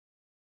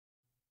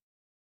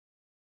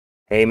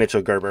Hey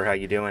Mitchell Gerber, how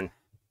you doing?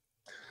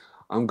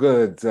 I'm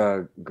good,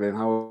 Glenn.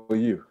 How are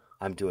you?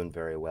 I'm doing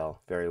very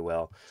well, very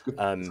well. It's good.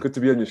 It's Um, good to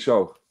be on your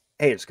show.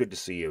 hey, it's good to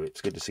see you.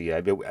 It's good to see you.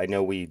 I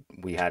know we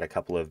had a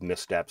couple of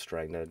missteps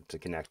trying to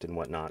connect and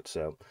whatnot,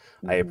 so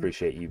I Mhm.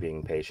 appreciate you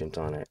being patient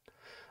on it.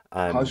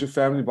 How's Um, your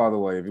family, by the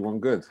way? Everyone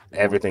good? Everyone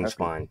Everything's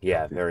happy? fine. Yeah,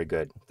 Healthy? very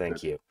good.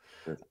 Thank Good. you.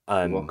 Good. You're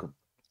Um, welcome.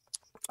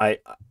 I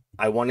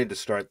I wanted to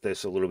start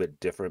this a little bit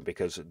different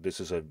because this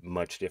is a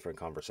much different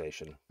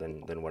conversation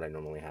than what I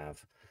normally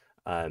have.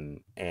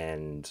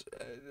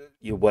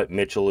 What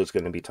Mitchell is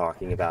going to be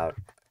talking about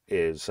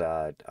is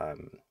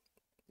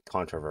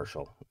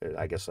controversial.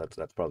 I guess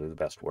that's probably the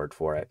best word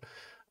for it.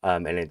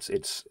 And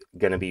it's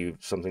going to be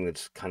something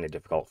that's kind of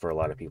difficult for a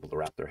lot of people to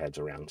wrap their heads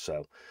around.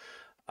 So,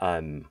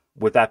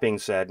 with that being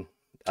said,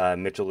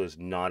 Mitchell is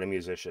not a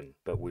musician,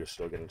 but we're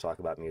still going to talk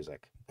about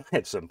music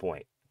at some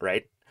point,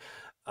 right?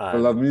 I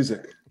love Um,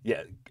 music.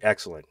 yeah,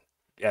 excellent,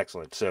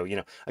 excellent. So,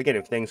 again,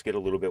 if things get a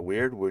little bit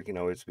weird, we can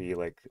always be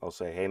like, I'll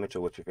say, "Hey,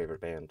 Mitchell, what's your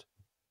favorite band?"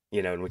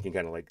 And we can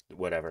kind of like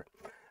whatever.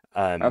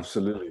 Um,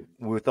 Absolutely.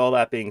 with all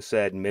that being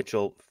said,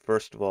 Mitchell,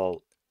 first of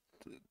all,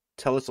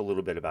 tell us a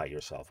little bit about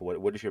yourself.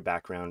 What is your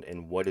background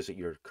and what is it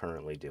you're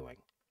currently doing?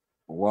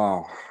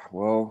 Wow.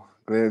 Well,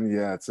 Glenn,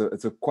 yeah, it's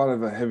a quite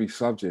of a heavy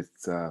subject,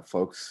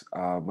 folks.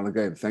 But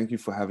again, thank you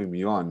for having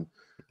me on,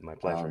 My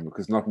pleasure.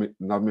 because not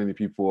many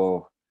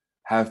people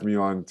have me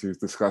on to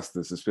discuss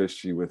this,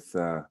 especially with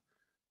the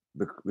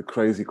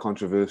crazy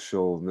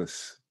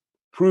controversialness,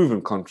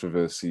 proven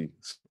controversy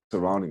Hmm.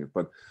 surrounding it.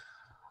 But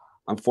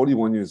I'm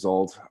 41 years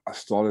old. I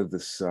started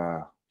this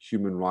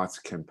human rights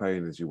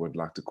campaign, as you would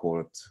like to call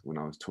it, when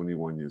I was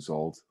 21 years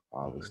old.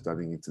 I was Hmm.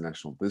 studying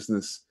international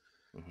business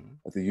Hmm.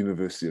 at the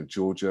University of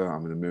Georgia.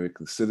 I'm an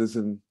American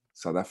citizen,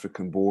 South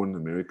African born,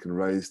 American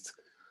raised,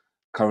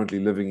 currently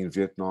living in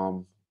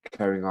Vietnam,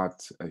 carrying out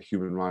a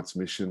human rights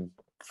mission,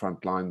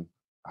 frontline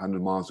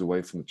 100 miles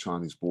away from the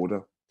Chinese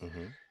border.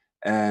 Hmm.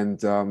 And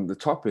the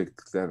topic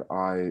that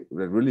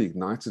really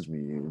ignited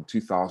me in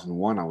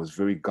 2001, I was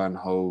very gun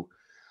ho,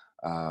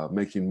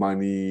 making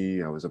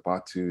money. I was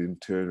about to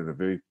intern at a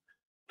very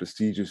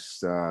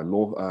prestigious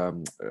law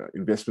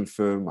investment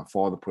firm. My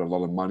father put a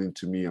lot of money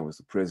into me. I was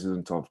the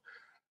president of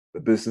the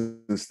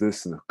business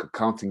this and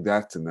accounting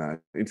that and the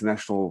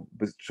international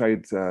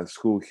trade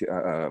school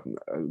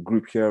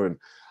group here. And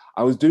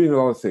I was doing a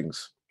lot of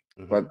things,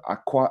 but Hmm.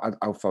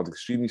 I felt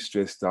extremely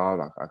stressed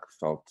out. I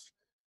felt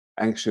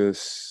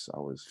anxious. I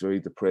was very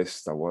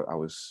depressed. I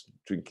was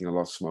drinking a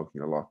lot,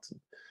 smoking a lot. And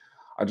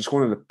I just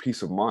wanted a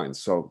peace of mind.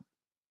 So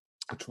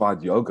I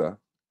tried yoga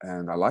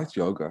and I liked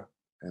yoga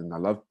and I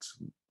loved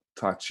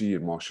Tai Chi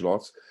and martial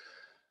arts.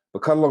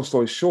 But cut a long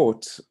story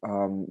short,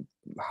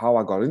 how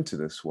I got into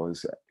this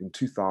was in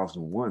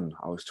 2001.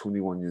 I was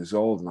 21 years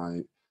old and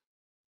I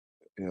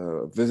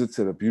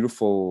visited a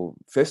beautiful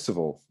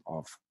festival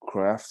of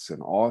crafts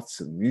and arts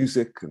and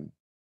music and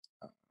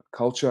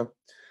culture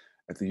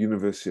at the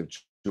University of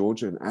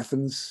Georgia in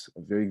Athens,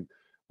 a very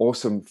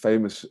awesome,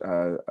 famous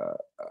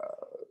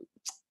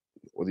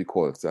what do you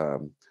call it?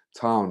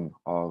 Town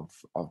of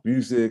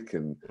music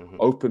and Hmm.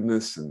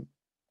 openness and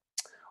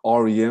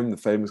REM, the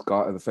famous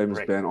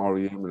Right. band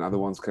REM, and other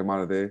ones came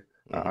out of there,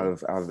 Hmm.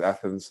 out of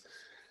Athens.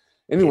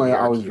 Anyway,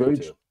 I was KPRQ very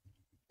too.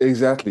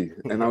 exactly,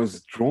 and Yeah. I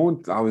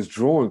was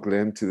drawn,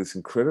 Glenn, to this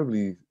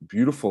incredibly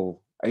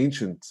beautiful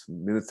ancient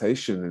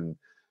meditation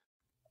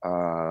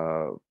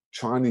and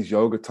Chinese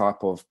yoga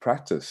type of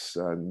practice,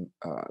 and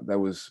that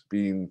was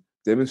being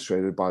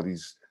demonstrated by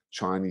these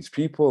Chinese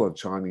people and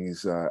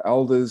Chinese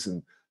elders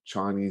and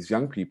Chinese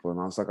young people, and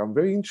I was like, I'm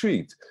very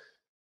intrigued.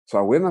 So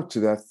I went up to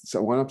that. So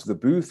I went up to the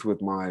booth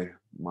with my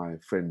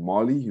friend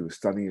Molly, who was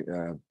studying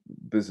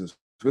business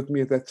with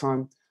me at that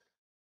time,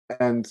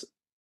 and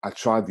I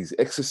tried these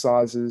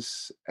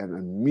exercises, and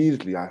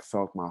immediately I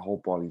felt my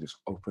whole body just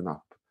open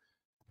up,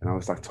 and I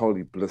was like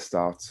totally blissed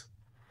out,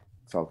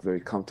 felt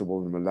very comfortable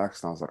and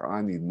relaxed. And I was like,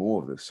 I need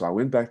more of this. So I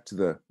went back to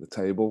the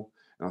table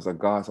and I was like,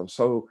 guys, I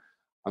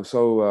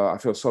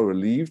feel so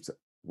relieved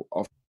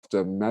after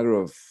a matter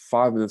of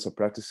 5 minutes of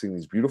practicing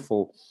these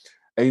beautiful,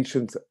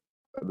 ancient,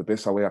 the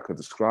best way I could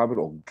describe it,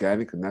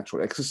 organic and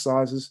natural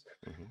exercises.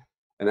 Hmm.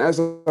 And as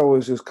I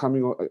was just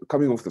coming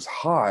off this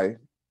high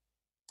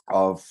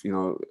of,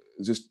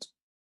 just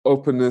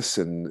openness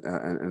and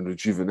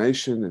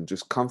rejuvenation and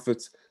just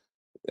comfort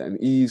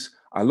and ease,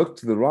 I looked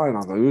to the right and I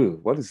was like, ooh,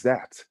 what is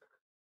that?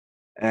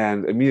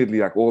 And immediately,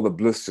 like all the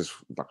bliss just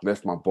like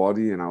left my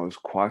body, and I was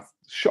quite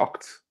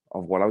shocked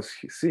of what I was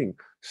seeing.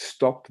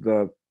 Stop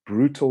the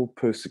brutal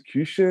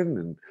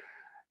persecution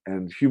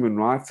and human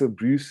rights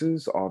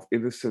abuses of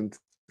innocent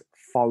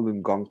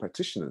Falun Gong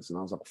practitioners. And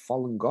I was like,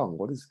 Falun Gong,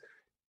 what is?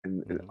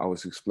 And Hmm. I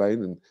was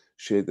explained and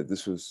shared that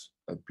this was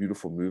a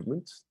beautiful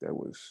movement that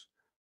was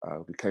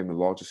became the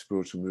largest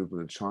spiritual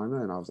movement in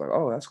China. And I was like,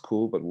 oh, that's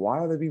cool, but why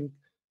are they being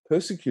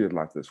persecuted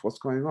like this? What's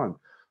going on?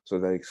 So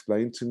they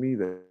explained to me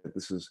that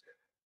this is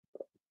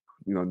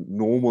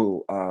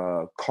normal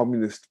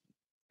communist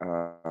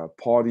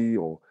party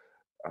or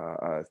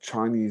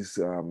Chinese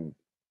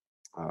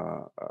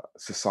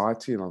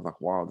society, and I was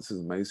like, wow, this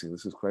is amazing,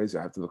 this is crazy,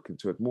 I have to look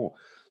into it more.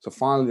 So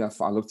finally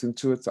I looked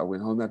into it. I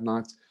went home that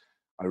night,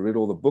 I read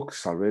all the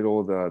books, I read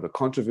all the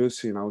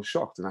controversy, and I was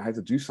shocked, and I had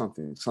to do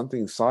something.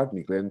 Something inside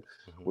me, Glenn,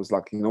 Hmm. was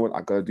like, you know what,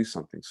 I got to do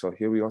something. So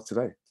here we are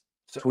today,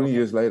 So 20 okay,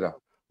 years later.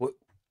 what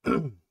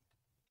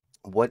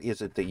what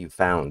is it that you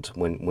found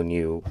when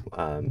you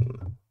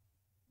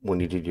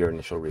did your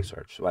initial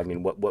research? So, I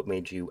mean, what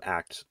made you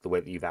act the way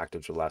that you've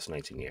acted for the last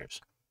 19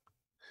 years?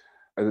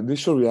 An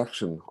initial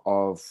reaction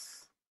of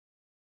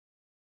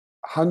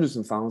hundreds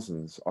and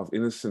thousands of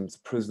innocent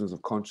prisoners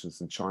of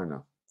conscience in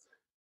China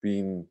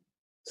being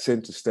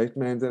sent to state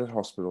mandated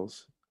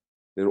hospitals,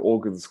 their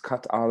organs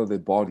cut out of their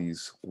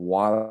bodies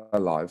while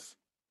alive.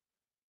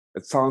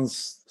 It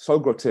sounds so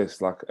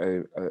grotesque, like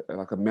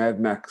a Mad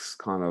Max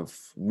kind of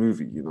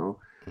movie, you know.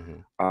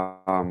 Hmm.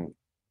 Um,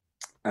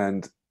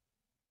 and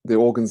their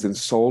organs then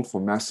sold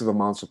for massive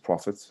amounts of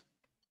profit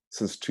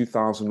since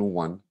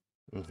 2001.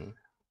 Hmm.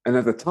 And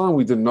at the time,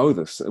 we didn't know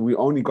this. We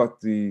only got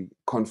the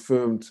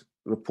confirmed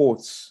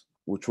reports,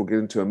 which we'll get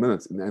into in a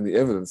minute, and the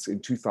evidence in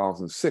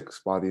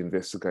 2006 by the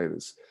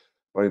investigators.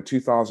 But in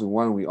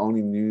 2001, we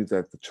only knew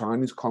that the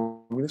Chinese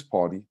Communist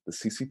Party, the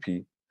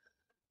CCP,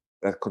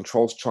 that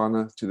controls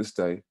China to this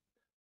day,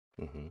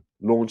 Hmm.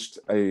 launched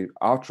a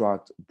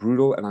outright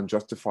brutal and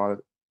unjustified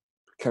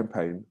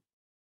campaign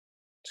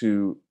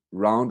to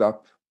round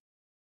up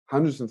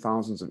hundreds and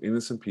thousands of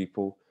innocent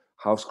people,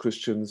 house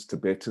Christians,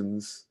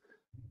 Tibetans,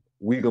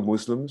 Uyghur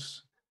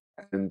Muslims,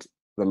 and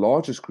the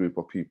largest group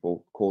of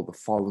people called the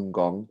Falun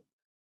Gong,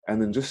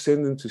 and then Hmm. just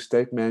send them to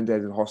state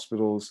mandated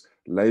hospitals,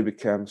 labor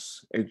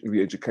camps,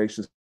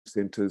 re-education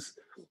centers,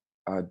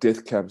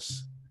 death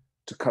camps,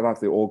 to cut out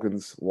their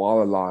organs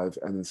while alive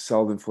and then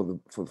sell them for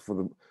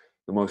the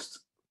most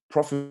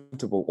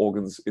profitable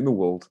organs in the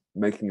world,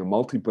 making a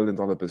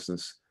multi-billion-dollar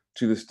business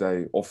to this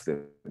day off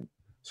them.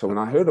 So when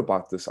I Okay. heard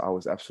about this, I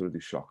was absolutely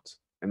shocked,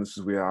 and this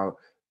is where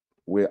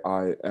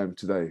I am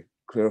today,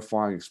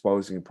 clarifying,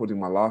 exposing, and putting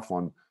my life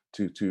on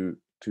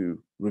to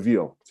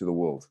reveal to the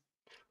world.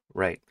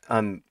 Right.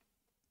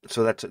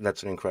 So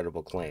that's an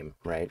incredible claim,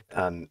 right?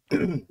 Hmm.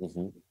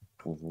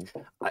 Hmm.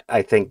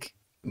 I think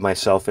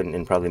myself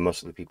and probably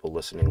most of the people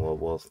listening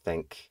will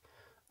think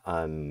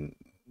um,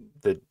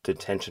 the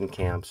detention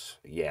camps.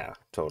 Yeah,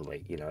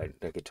 totally. You know,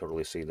 I could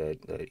totally see the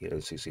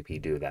CCP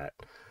do that.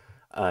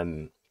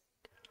 Um,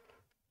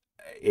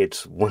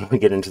 it's when we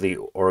get into the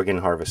organ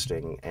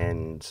harvesting,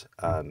 and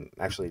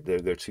actually there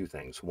are two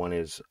things. One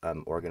is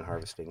organ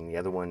harvesting, and the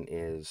other one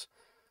is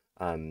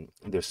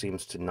there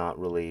seems to not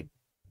really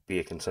be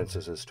a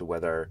consensus as to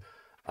whether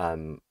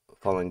um,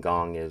 Falun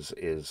Gong is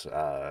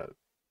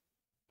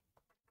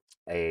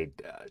a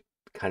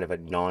kind of a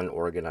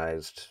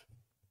non-organized,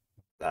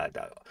 uh,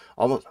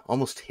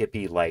 almost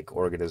hippie-like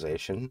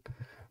organization,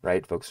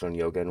 right, focused on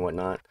yoga and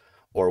whatnot,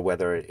 or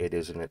whether it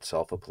is in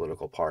itself a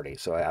political party.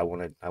 So I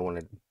want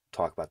to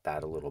talk about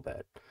that a little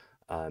bit,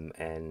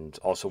 and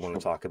also want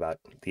to Sure. talk about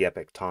the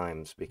Epic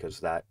Times because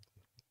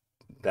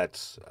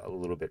that's a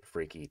little bit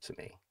freaky to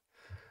me.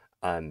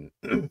 Um,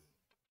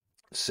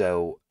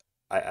 so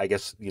I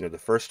guess the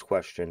first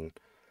question.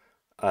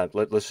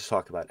 Let's just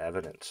talk about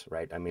evidence,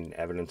 right? I mean,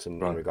 evidence in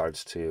Right.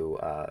 regards to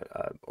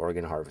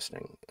organ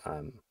harvesting.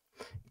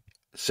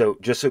 So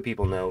just so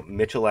people know,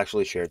 Mitchell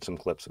actually shared some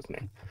clips with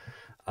me,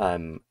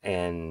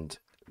 and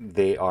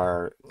they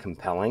are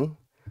compelling,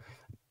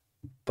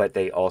 but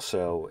they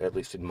also, at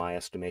least in my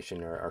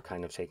estimation, are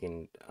kind of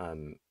taken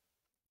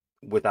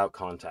without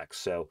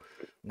context. So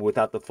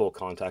without the full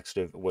context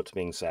of what's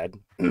being said,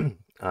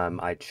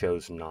 I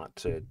chose not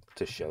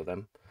to show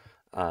them.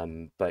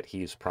 But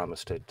he's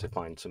promised to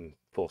find some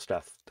full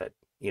stuff that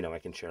I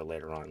can share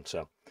later on.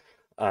 So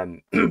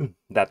um,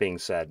 that being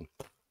said,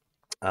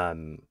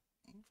 um,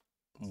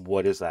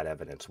 what is that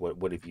evidence?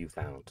 What have you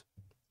found?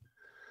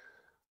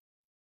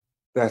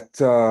 That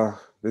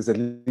there's at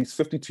least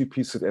 52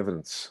 pieces of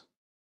evidence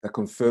that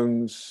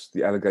confirms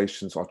the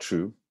allegations are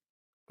true.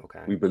 Okay.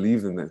 We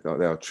believe them that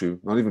they are true.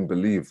 Not even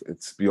believe,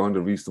 it's beyond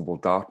a reasonable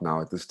doubt now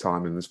at this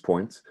time and this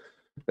point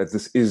that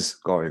this is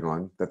going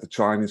on, that the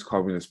Chinese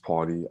Communist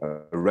Party,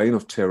 a reign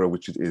of terror,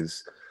 which it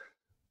is,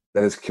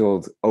 that has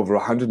killed over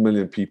 100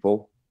 million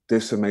people,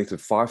 decimated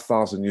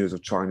 5,000 years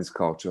of Chinese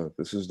culture.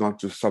 This is not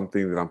just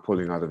something that I'm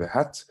pulling out of a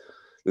hat.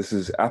 This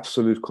is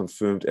absolute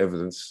confirmed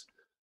evidence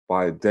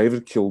by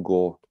David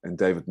Kilgour and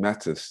David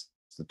Mattis,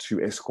 the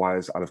two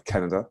esquires out of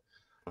Canada.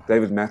 Uh-huh.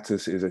 David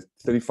Mattis is a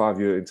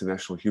 35-year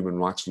international human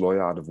rights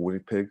lawyer out of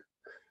Winnipeg,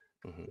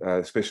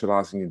 Hmm.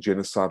 specializing in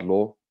genocide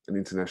law and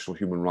international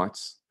human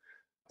rights.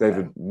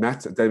 Okay.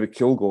 David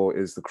Kilgour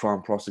is the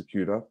Crown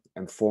Prosecutor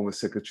and former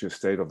Secretary of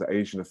State of the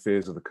Asian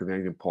Affairs of the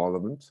Canadian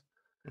Parliament.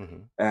 Hmm.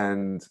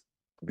 And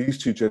these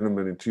two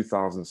gentlemen in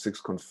 2006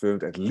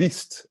 confirmed at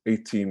least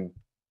 18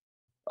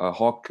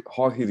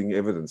 hard-hitting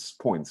evidence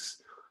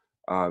points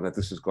that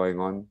this is going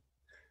on.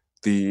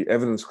 The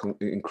evidence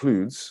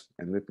includes,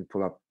 and let me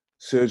pull up,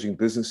 surging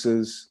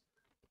businesses,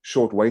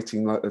 short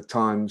waiting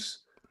times,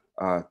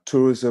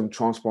 tourism,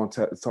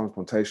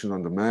 transplantation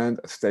on demand,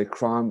 a state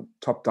crime,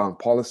 top-down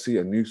policy,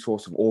 a new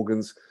source of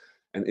organs,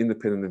 and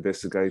independent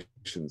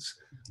investigations.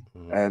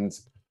 Mhm. And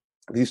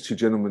these two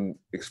gentlemen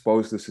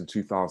exposed this in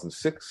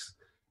 2006.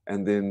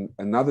 And then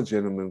another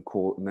gentleman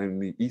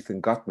namely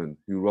Ethan Gutmann,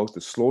 who wrote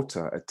The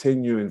Slaughter, a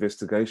 10-year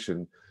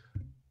investigation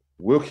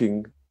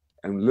working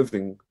and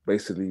living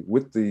basically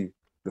with the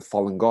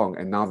Falun Gong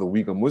and now the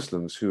Uyghur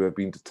Muslims who have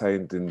been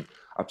detained in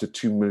up to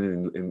 2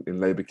 million in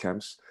labor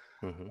camps,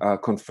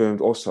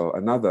 confirmed also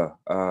another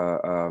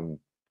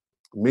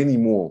many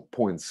more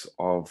points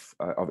of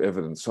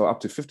evidence. So up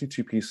to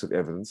 52 pieces of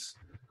evidence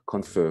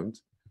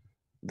confirmed.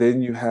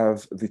 Then you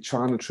have the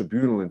China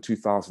Tribunal in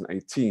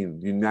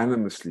 2018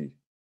 unanimously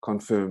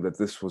confirmed that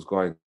this was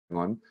going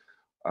on.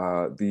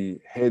 The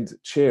head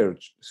chair,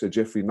 Sir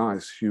Jeffrey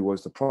Nice, who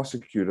was the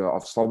prosecutor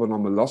of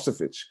Slobodan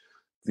Milosevic,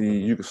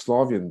 the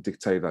Yugoslavian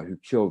dictator who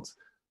killed,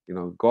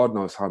 God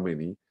knows how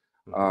many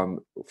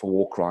for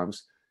war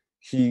crimes,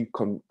 he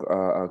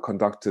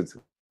conducted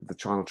the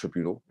China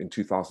Tribunal in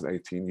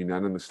 2018,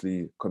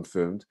 unanimously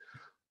confirmed.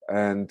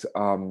 And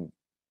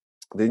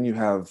then you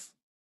have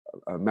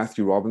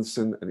Matthew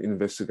Robinson, an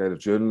investigative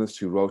journalist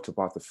who wrote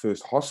about the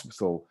first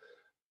hospital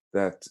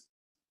that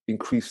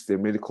increased their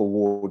medical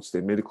wards,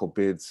 their medical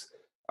beds,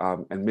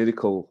 and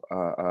medical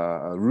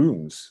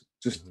rooms,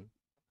 just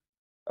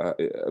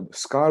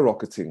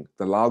skyrocketing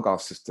the Laogai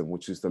system,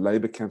 which is the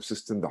labor camp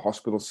system, the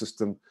hospital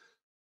system,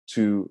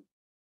 to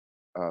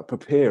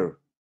prepare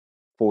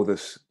for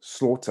this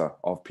slaughter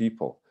of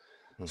people.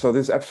 So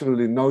there's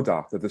absolutely no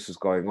doubt that this is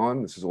going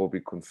on. This has all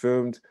been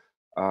confirmed.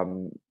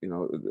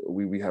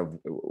 We have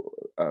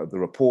the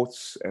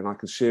reports, and I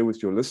can share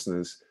with your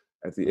listeners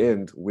at the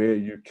end where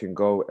you can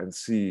go and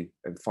see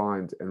and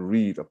find and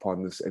read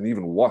upon this and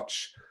even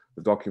watch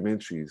the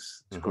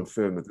documentaries to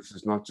confirm that this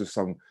is not just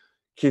some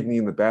kidney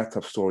in the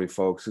bathtub story,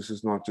 folks. This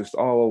is not just,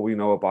 oh, well, we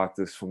know about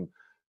this from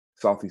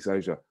Southeast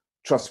Asia.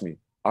 Trust me,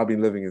 I've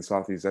been living in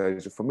Southeast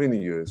Asia for many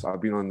years.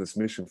 I've been on this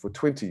mission for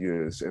 20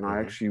 years, and I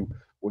actually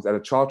was at a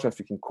child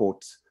trafficking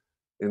court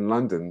in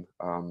London.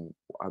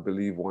 I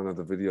believe one of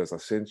the videos I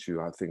sent you,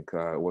 I think,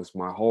 was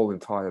my whole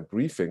entire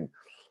briefing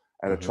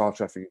at a child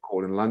trafficking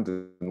court in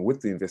London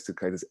with the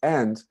investigators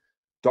and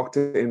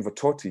Dr. Enver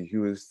Tohti,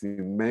 who is the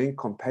main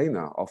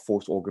campaigner of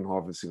forced organ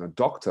harvesting, a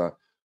doctor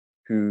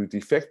who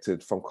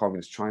defected from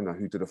communist China,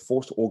 who did a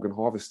forced organ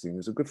harvesting.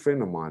 He's a good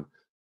friend of mine,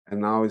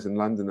 and now he's in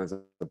London as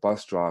a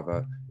bus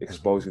driver,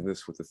 exposing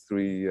this with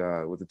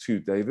the two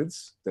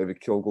Davids,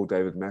 David Kilgour,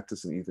 David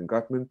Mathis, and Ethan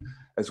Gutmann,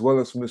 as well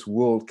as Miss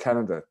World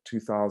Canada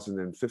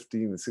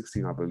 2015 and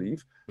 16, I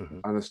believe,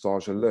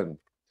 Anastasia Lin,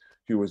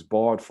 who was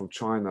barred from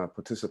China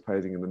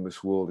participating in the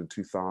Miss World in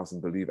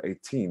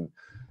 2018.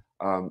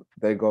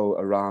 They go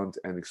around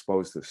and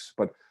expose this.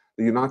 But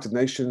the United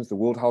Nations, the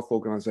World Health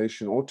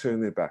Organization, all turn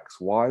their backs.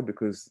 Why?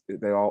 Because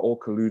they are all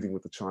colluding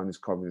with the Chinese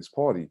Communist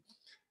Party.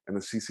 And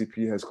the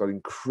CCP has got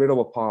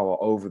incredible power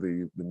over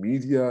the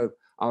media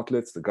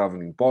outlets, the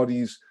governing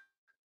bodies,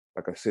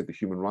 like I said, the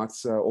human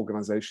rights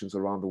organizations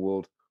around the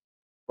world.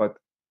 But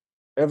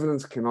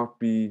evidence cannot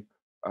be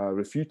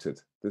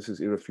refuted. This is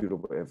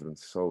irrefutable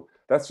evidence. So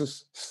that's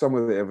just some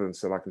of the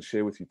evidence that I can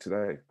share with you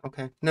today.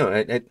 Okay.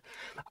 No,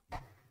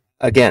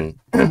 again,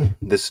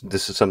 this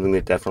is something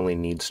that definitely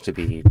needs to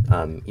be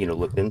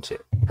looked into,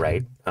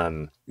 right?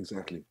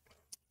 Exactly.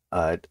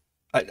 I,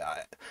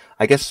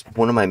 I guess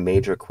one of my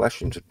major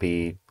questions would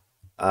be,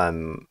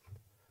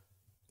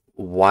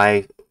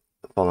 why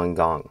Falun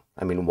Gong?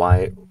 I mean,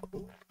 why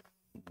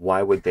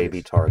would they be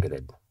Yes.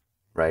 targeted,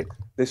 right?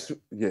 There's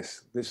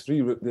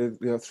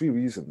there are three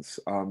reasons.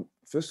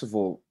 First of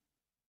all,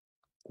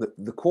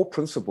 the core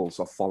principles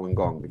of Falun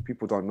Gong, if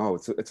people don't know,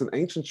 it's an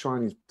ancient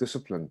Chinese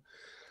discipline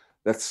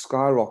that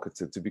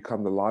skyrocketed to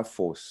become the life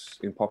force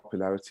in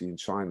popularity in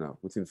China.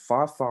 Within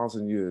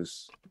 5,000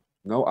 years,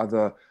 no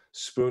other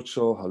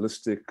spiritual,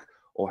 holistic,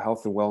 or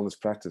health and wellness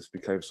practice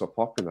became so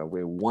popular,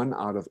 where 1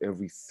 out of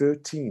every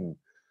 13,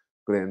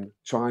 Glenn,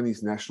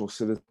 Chinese national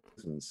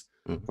citizens,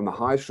 from the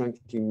highest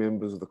ranking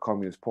members of the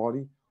Communist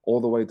Party all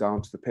the way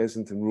down to the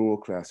peasant and rural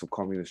class of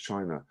Communist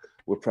China,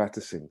 were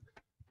practicing.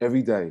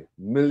 Every day,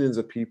 millions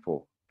of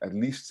people, at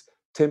least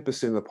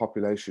 10% of the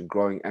population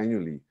growing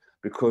annually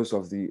because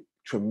of the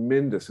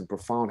tremendous and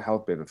profound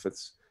health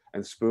benefits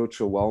and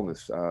spiritual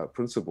wellness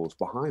principles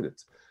behind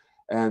it.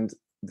 And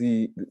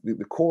the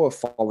core of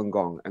Falun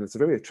Gong, and it's a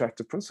very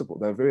attractive principle.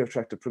 They're very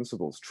attractive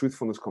principles: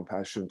 truthfulness,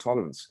 compassion,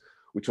 tolerance,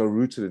 which are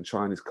rooted in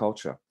Chinese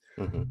culture,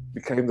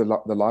 became the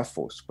life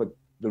force. But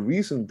the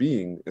reason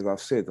being, as I've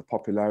said, the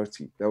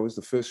popularity. That was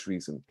the first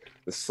reason.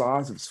 The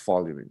size of its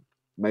following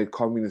made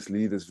communist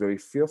leaders very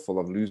fearful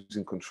of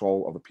losing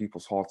control of the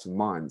people's hearts and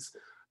minds,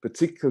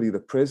 particularly the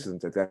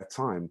president at that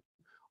time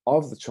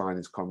of the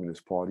Chinese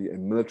Communist Party, a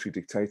military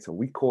dictator.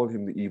 We call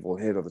him the evil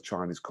head of the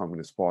Chinese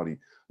Communist Party,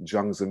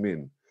 Jiang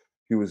Zemin.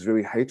 He was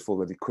very hateful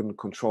that he couldn't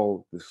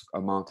control this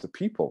amount of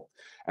people.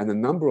 And the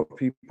number of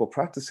people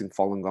practicing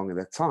Falun Gong at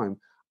that time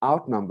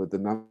outnumbered the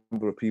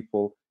number of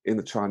people in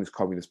the Chinese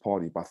Communist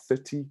Party by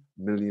 30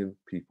 million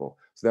people.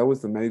 So that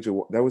was the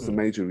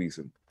major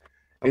reason.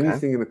 Okay.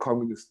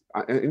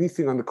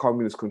 Anything under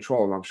communist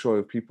control. And I'm sure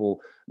if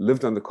people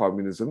lived under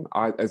communism,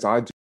 as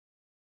I do.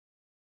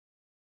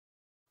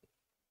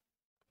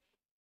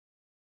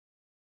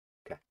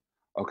 Okay.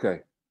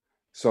 Okay,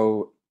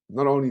 so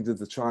not only did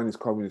the Chinese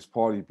Communist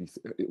Party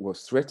it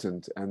was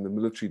threatened, and the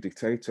military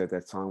dictator at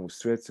that time was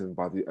threatened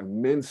by the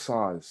immense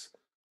size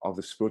of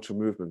the spiritual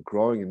movement,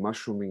 growing and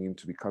mushrooming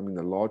into becoming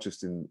the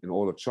largest in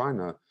all of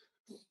China,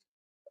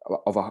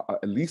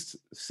 at least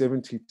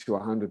 70 to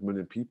 100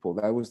 million people.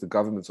 That was the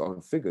government's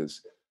own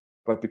figures.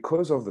 But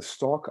because of the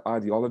stark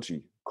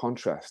ideology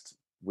contrast,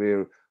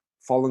 where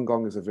Falun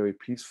Gong is a very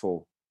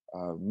peaceful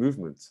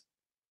movement,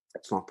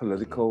 it's not Hmm.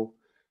 political,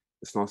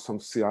 it's not some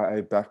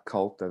CIA-backed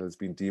cult that has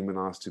been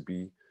demonized to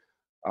be.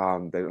 They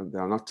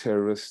are not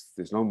terrorists.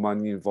 There's no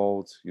money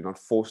involved. You're not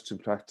forced to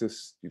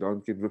practice. You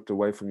don't get ripped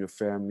away from your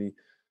family.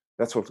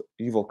 That's what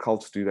evil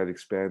cults do that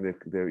expand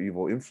their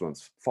evil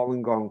influence.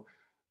 Falun Gong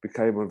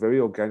became a very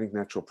organic,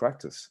 natural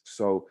practice.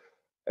 So,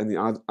 and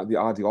the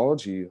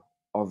ideology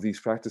of these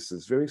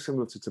practices, very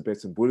similar to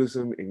Tibetan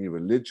Buddhism, any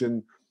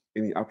religion,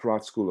 any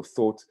upright school of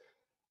thought,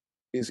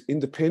 is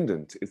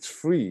independent, it's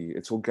free,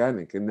 it's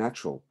organic and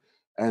natural,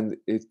 and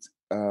it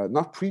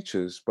not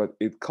preaches, but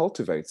it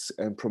cultivates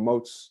and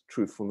promotes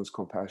truthfulness,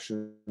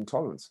 compassion, and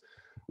tolerance,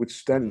 which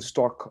stand in Hmm.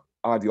 stark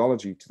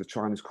ideology to the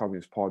Chinese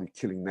Communist Party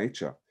killing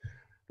nature.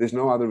 There's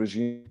no other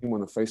regime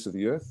on the face of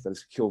the earth that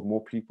has killed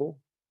more people,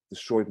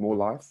 destroyed more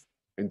Hmm. life,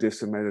 and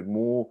decimated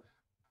more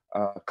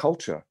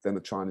culture than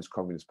the Chinese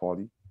Communist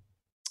Party.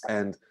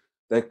 And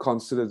they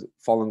considered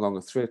Falun Gong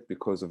a threat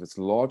because of its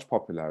large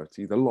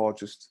popularity, the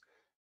largest,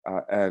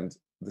 and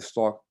the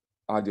stark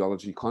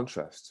ideology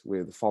contrast,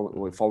 where Hmm.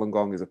 Falun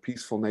Gong is a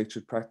peaceful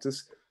natured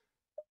practice,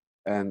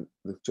 and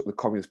the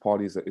Communist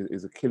Party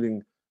is a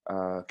killing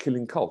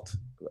cult,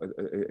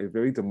 a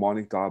very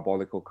demonic,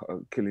 diabolical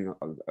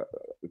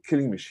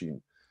killing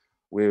machine,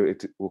 where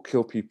it will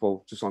kill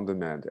people just on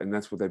demand, and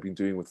that's what they've been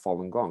doing with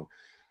Falun Gong.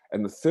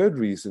 And the third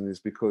reason is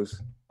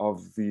because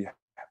of the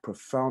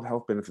profound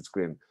health benefits,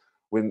 Glenn.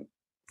 When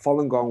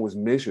Falun Gong was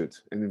measured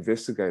and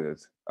investigated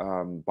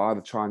by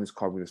the Chinese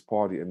Communist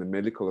Party and the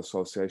medical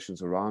associations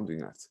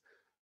surrounding it,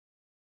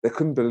 they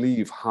couldn't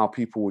believe how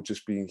people were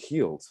just being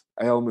healed.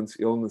 Ailments,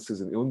 illnesses,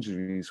 and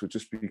injuries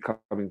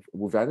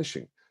were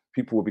vanishing.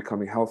 People were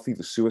becoming healthy.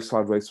 The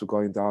suicide rates were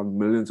going down.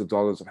 Millions of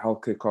dollars of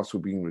healthcare costs were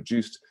being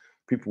reduced.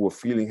 People were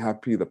feeling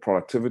happy. The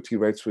productivity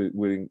rates were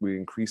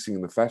increasing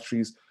in the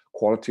factories.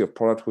 Quality of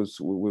product was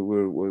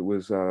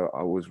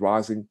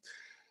rising.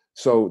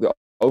 So the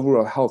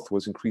overall health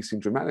was increasing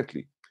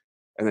dramatically.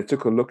 And they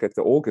took a look at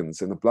the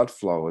organs and the blood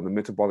flow and the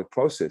metabolic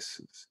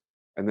processes,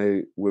 and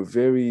they were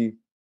very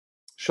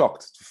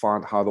shocked to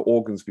find how the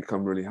organs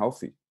become really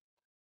healthy. Hmm.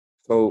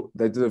 So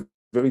they did a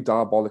very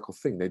diabolical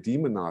thing. They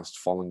demonized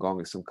Falun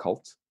Gong as some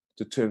cult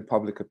to turn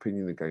public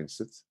opinion against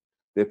it.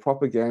 Their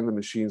propaganda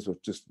machines were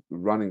just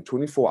running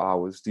 24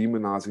 hours,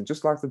 demonizing,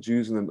 just like the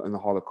Jews in the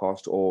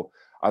Holocaust or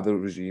other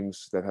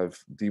regimes that have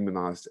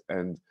demonized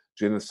and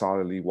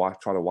genocidally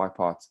try to wipe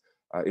out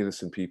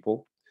innocent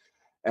people.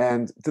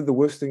 And did the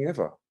worst thing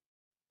ever.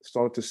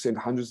 Started to send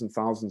hundreds and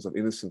thousands of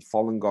innocent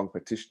Falun Gong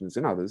practitioners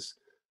and others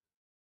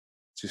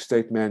to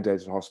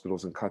state-mandated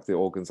hospitals and cut their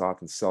organs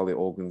out and sell their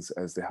organs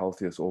as the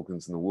healthiest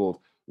organs in the world,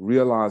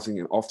 realizing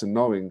and often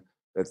knowing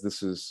that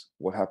this is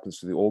what happens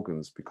to the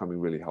organs becoming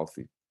really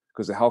healthy.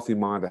 Because a healthy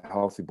mind, a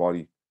healthy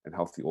body, and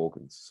healthy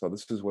organs. So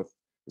this is what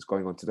is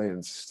going on today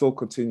and still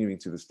continuing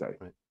to this day.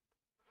 Right.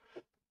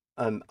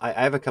 I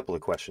have a couple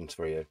of questions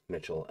for you,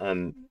 Mitchell.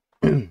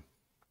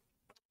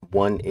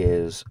 One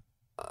is,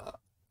 uh,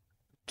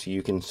 do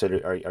you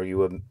consider are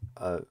you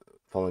a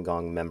Falun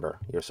Gong member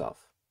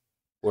yourself,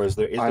 or is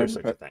there I'm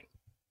such a thing?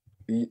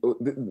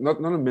 not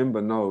a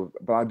member, no,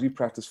 but I do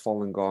practice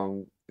Falun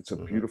Gong. It's a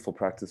Hmm. beautiful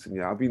practice, and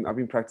yeah, I've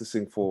been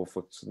practicing for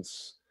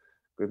since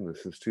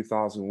goodness since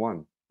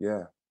 2001.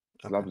 Yeah,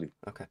 it's Okay, lovely.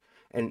 okay.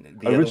 And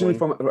the other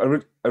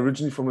one,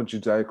 Originally from a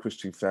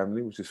Judeo-Christian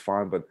family, which is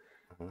fine, but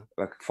uh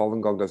like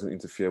Falun Gong doesn't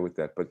interfere with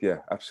that. But yeah,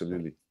 right?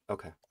 absolutely.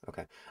 Okay,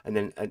 okay. And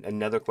then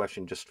another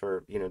question, just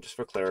for just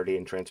for clarity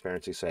and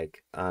transparency's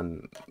sake.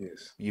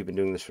 Yes, You've been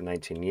doing this for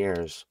 19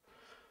 years.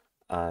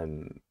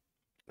 Um,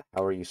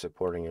 how are you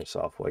supporting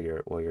yourself while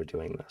you're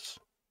doing this?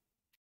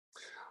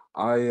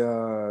 I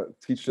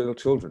teach little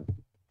children,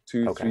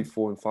 two, Okay. 3,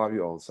 4, and 5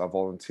 year olds. I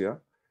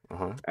volunteer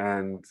Uh-huh.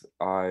 and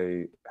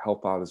I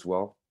help out as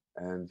well.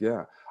 And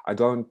yeah, I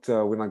don't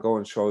when I go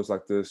on shows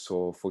like this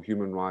or for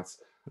human rights,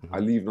 I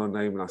Hmm. leave no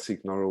name and I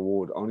seek no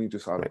reward, only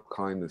just out of Right.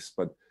 kindness.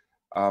 But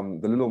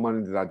the little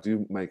money that I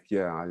do make,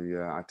 yeah,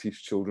 I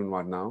teach children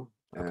right now,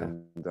 Okay.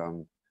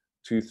 and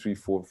 2, 3,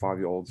 4, and 5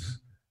 year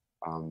olds,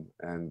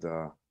 and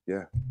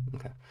yeah,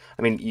 Okay.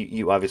 I mean,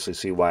 you obviously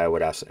see why I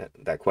would ask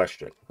that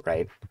question,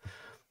 right?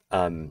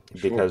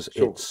 sure, Because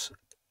sure,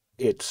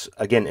 it's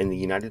again in the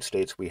United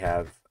States we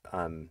have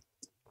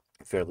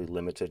fairly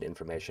limited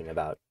information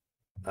about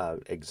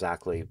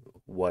exactly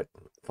what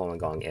Falun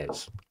Gong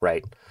is,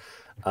 right?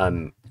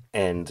 Um,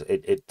 and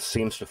it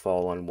seems to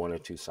fall on one or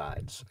two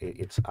sides.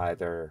 It's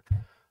either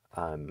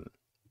um,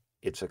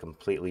 it's a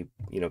completely,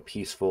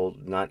 peaceful,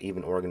 not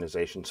even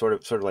organization, sort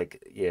of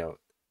like,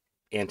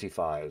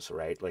 Antifa,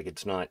 right? Like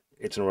it's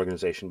an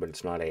organization, but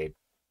it's not a,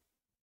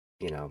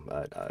 you know,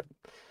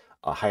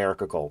 a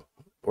hierarchical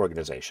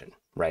organization,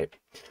 right?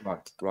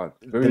 Right, right.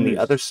 Very Then loose.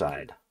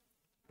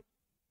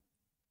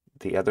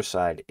 the other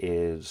side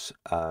is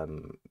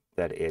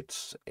that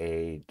it's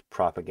a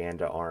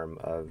propaganda arm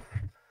of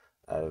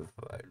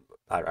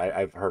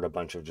I've heard a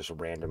bunch of just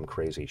random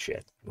crazy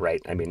shit,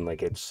 right? I mean,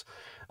 like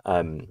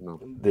No.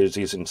 there's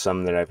even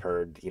some that I've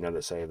heard,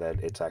 that say that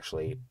it's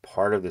actually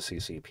part of the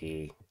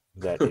CCP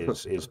that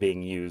is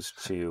being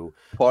used to,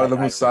 Part of the I don't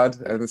know.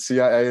 Mossad and the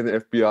CIA and the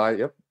FBI.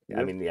 Yep, I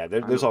yep. mean, yeah, I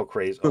there's know.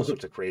 all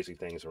sorts of crazy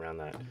things around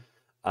that.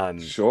 Um,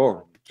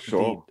 Sure, the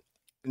sure.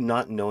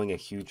 not knowing a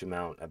huge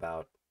amount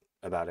about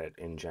it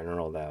in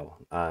general, though,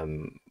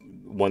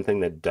 one thing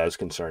that does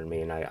concern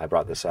me, and I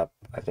brought this up,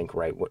 I think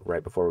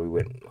right before we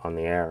went on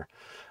the air,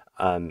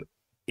 um,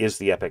 is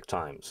the Epic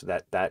Times.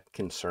 That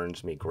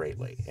concerns me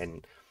greatly,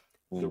 and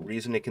the Mm,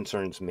 reason it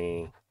concerns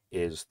me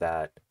is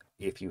that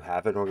if you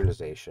have an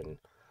organization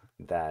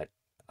that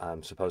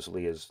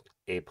supposedly is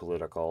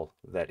apolitical,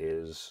 that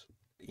is,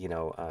 you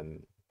know,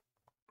 um,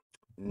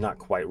 not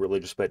quite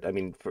religious, but I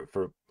mean,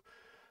 for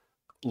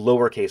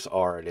lowercase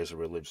r, it is a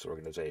religious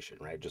organization,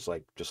 right? Just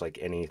like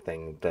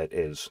anything that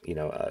is,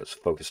 is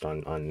focused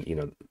on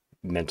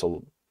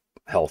mental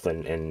health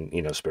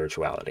and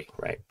spirituality,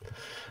 right?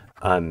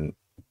 Um,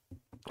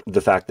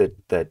 the fact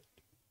that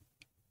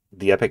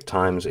the Epic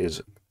Times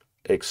is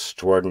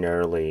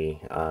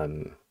extraordinarily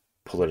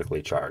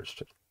politically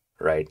charged,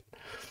 right?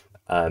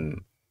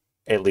 Um,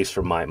 at least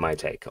from my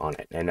take on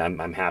it, and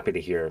I'm happy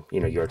to hear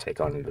your take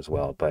on it as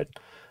well. But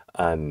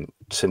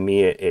to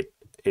me,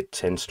 it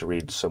tends to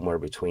read somewhere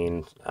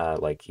between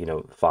like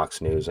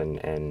Fox News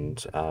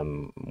and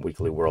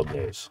Weekly World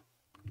News,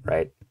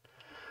 right?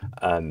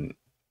 Um,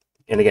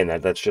 and again,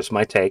 that's just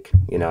my take.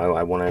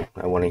 I want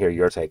to hear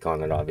your take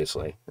on it,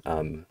 obviously.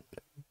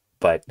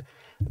 But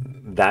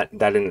that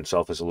in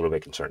itself is a little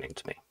bit concerning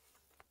to me,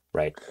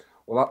 right?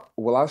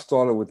 well, I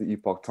started with the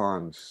Epoch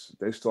Times.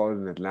 They started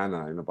in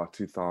Atlanta in about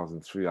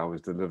 2003. I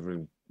was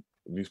delivering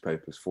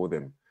newspapers for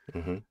them.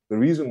 Hmm. The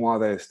reason why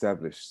they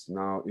established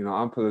now,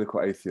 I'm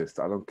political atheist.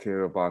 I don't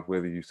care about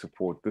whether you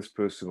support this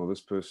person or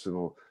this person,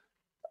 or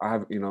I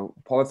have,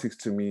 politics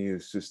to me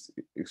is just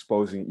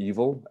exposing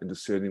evil and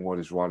discerning what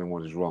is right and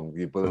what is wrong,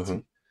 the Hmm.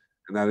 ability.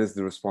 And that is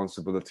the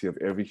responsibility of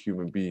every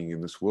human being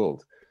in this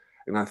world.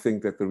 And I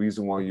think that the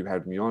reason why you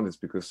had me on is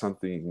because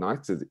something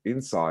ignited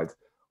inside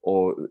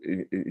or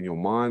in your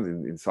mind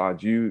and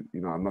inside you.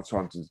 I'm not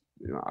trying to,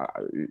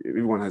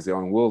 everyone has their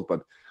own world,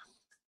 but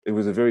it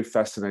was a very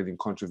fascinating,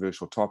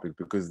 controversial topic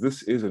because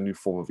this is a new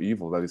form of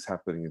evil that is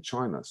happening in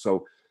China.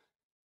 So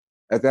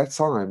at that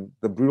time,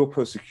 the brutal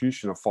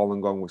persecution of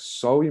Falun Gong was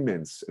so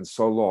immense and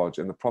so large,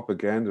 and the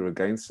propaganda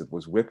against it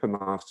was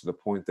weaponized to the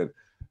point that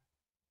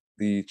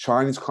the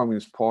Chinese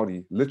Communist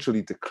Party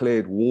literally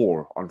declared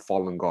war on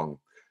Falun Gong.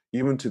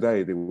 Even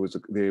today,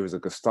 there is a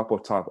Gestapo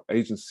type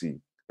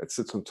agency that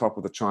sits on top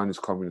of the Chinese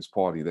Communist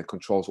Party that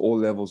controls all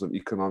levels of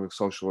economic,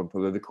 social, and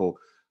political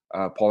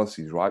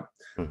policies, right?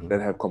 Hmm. That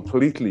have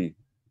completely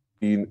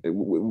been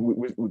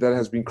that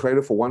has been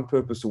created for one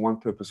purpose and one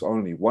purpose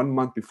only. 1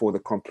 month before the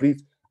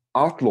complete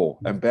outlaw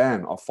and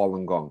ban of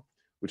Falun Gong,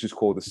 which is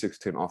called the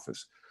 610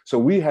 Office. So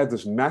we had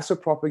this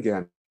massive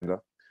propaganda,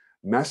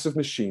 massive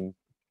machine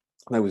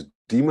that was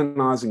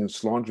demonizing and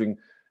slandering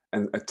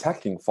and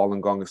attacking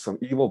Falun Gong as some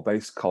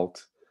evil-based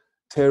cult,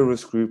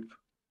 terrorist group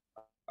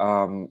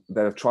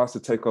that tries to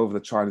take over the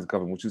Chinese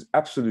government, which is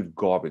absolute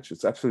garbage.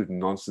 It's absolute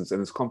nonsense,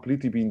 and it's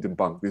completely been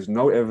debunked. There's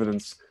no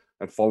evidence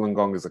that Falun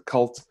Gong is a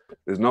cult.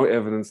 There's no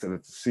evidence that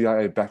it's a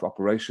CIA-backed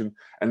operation,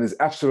 and there's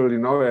absolutely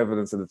no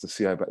evidence that it's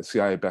a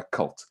CIA-backed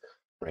cult.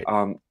 Right.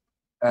 Um,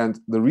 and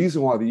the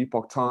reason why the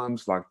Epoch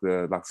Times, like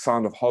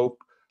Sound of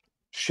Hope,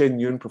 Shen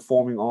Yun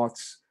Performing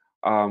Arts,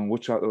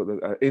 which are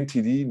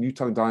NTD, New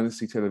Tang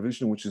Dynasty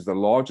Television, which is the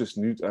largest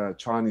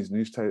Chinese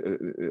news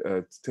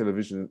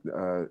television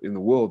in the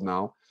world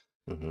now,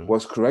 Hmm.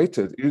 was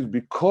created is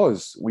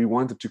because we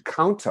wanted to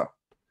counter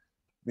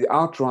the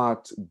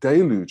outright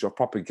deluge of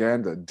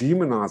propaganda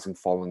demonizing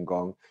Falun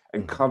Gong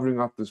and Hmm. covering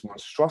up this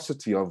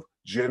monstrosity of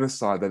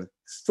genocide that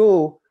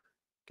still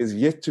is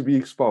yet to be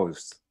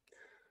exposed.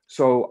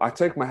 So I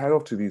take my hat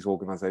off to these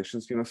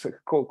organizations.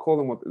 Call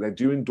them what they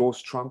do.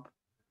 Endorse Trump.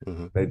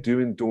 They Hmm. do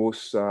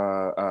endorse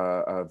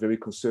very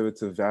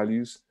conservative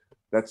values.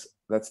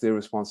 That's their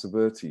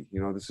responsibility.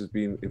 This has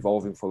been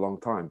evolving for a long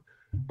time,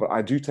 but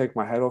I do take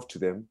my hat off to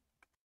them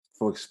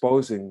for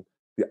exposing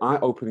the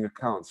eye-opening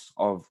accounts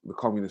of the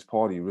Communist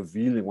Party,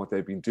 revealing what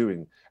they've been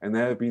doing, and they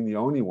have been the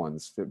only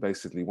ones,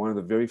 basically, one of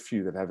the very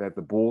few that have had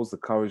the balls, the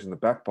courage, and the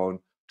backbone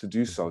to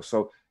do so.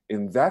 So,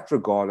 in that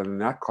regard and in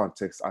that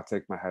context, I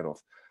take my hat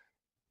off.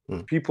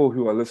 Hmm. People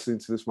who are listening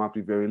to this might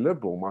be very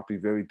liberal, might be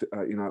very,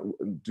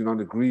 do not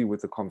agree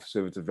with the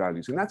conservative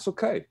values, and that's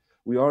okay.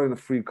 We are in a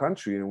free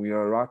country, and we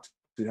are right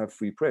to have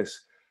free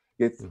press.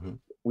 Yet Hmm.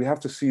 we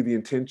have to see the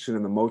intention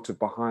and the motive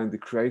behind the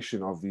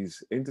creation of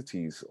these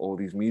entities or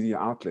these media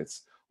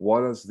outlets.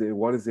 what is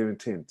their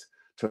intent?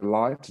 To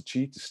lie, to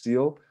cheat, to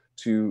steal,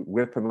 to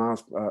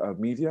weaponize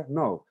media?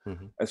 No.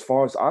 Hmm. As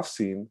far as I've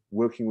seen,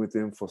 working with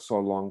them for so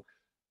long,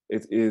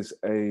 it is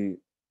a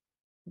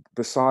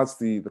besides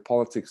the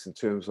politics in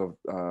terms of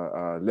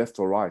left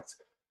or right,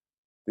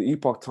 the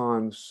Epoch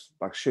Times,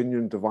 like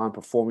Shenyun Divine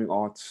Performing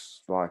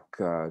Arts, like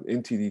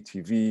NTD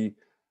TV,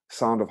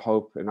 Sound of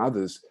Hope, and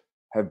others,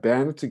 have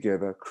banded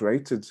together,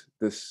 created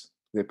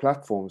their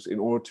platforms in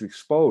order to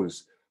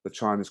expose the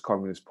Chinese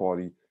Communist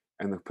Party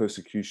and the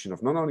persecution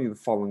of not only the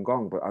Falun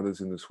Gong but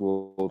others in this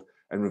world,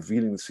 and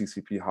revealing the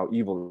CCP how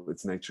evil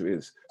its nature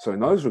is. So in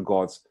those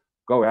regards,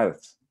 go at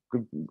it.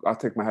 Good, I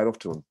take my hat off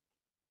to them.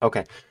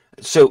 Okay.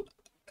 So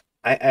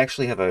I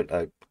actually have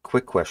a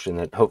quick question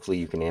that hopefully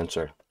you can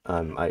answer.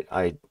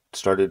 I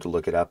started to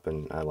look it up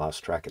and I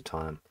lost track of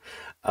time.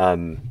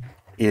 Um,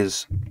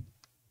 is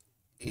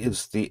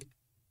the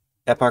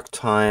Epoch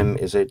Time,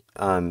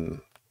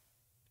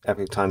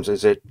 Epoch Times,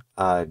 is it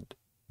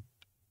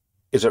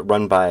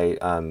run by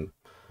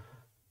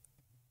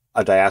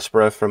a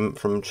diaspora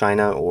from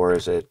China, or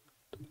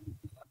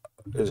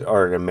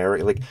or an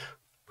American, like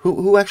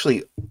who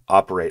actually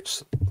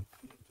operates,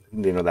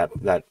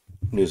 that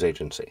news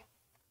agency?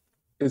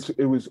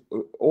 It was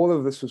all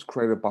of this was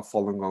created by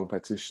Falun Gong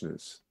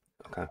practitioners.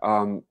 Okay.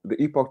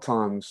 The Epoch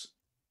Times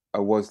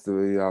was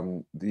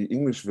the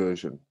English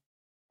version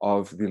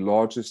of the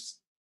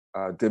largest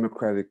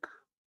democratic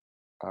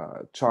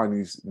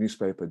Chinese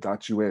newspaper,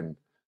 Dachyuan,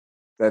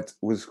 that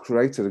was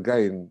created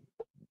again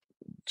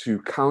to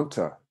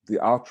counter the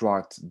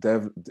outright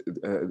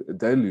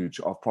deluge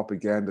of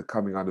propaganda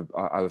coming out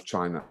of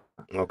China,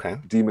 Okay.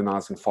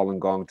 demonizing Falun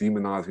Gong,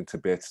 demonizing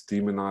Tibet,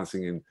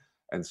 demonizing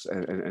and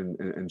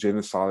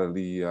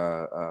genocidally,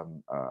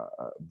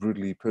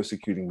 brutally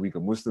persecuting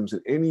Uyghur Muslims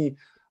and any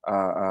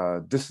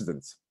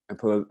dissident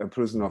and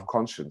prisoner of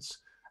conscience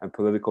and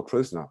political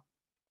prisoner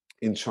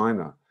in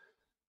China.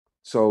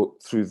 So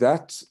through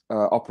that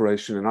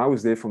operation, and I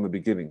was there from the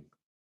beginning,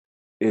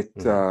 it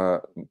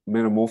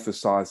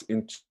metamorphosized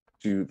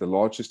into the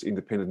largest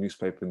independent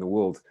newspaper in the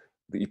world,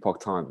 the Epoch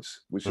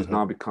Times, which has Hmm.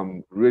 now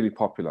become really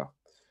popular.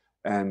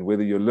 And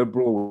whether you're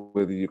liberal,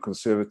 whether you're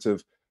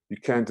conservative, you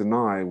can't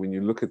deny when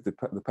you look at the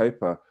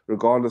paper,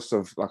 regardless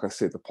of, like I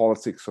said, the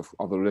politics of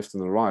the left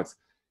and the right,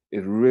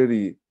 it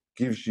really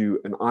gives you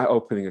an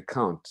eye-opening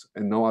account.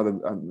 And no other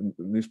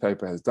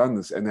newspaper has done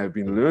this. And they've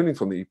been learning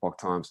from the Epoch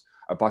Times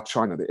about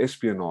China, the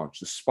espionage,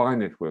 the spy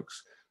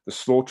networks, the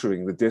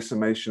slaughtering, the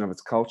decimation of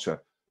its culture,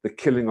 the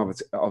killing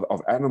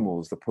of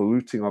animals, the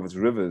polluting of its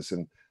rivers,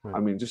 and Right. I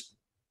mean, just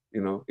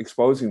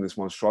exposing this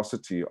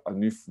monstrosity,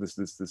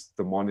 this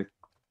demonic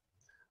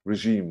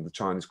regime, the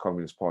Chinese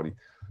Communist Party.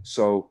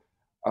 So,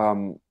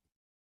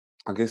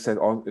 I guess I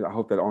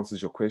hope that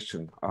answers your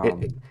question.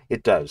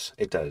 It does.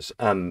 It does.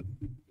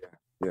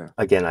 Yeah.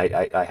 Again,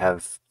 I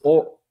have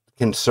Or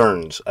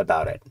concerns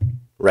about it,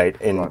 right?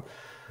 And right,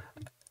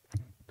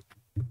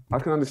 I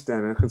can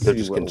understand. I can they're see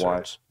just why.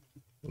 concerns,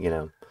 you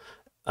know.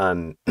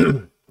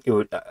 It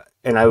would,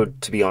 and I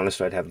would, to be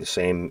honest, I'd have the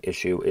same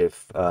issue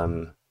if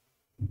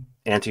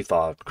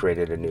Antifa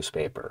created a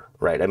newspaper,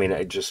 right? I mean,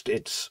 Well,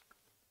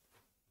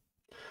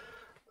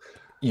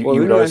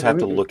 you would always have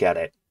to look at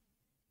it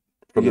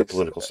from the yes.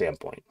 political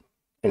standpoint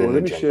and Well, an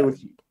let me share agenda.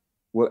 with you.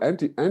 Well,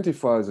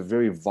 Antifa is a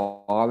very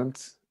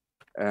violent,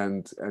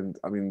 and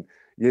I mean,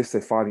 yes,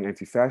 they're fighting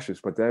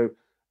anti-fascists, but they're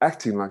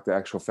acting like the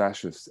actual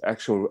fascists,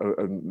 actual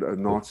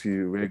Nazi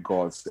red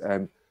guards,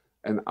 and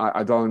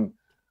I don't.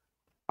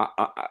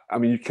 I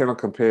mean, you cannot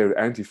compare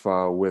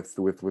Antifa with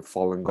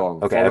Falun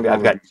Gong. Okay, Falun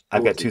Gong is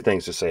I've got cruelty. two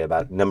things to say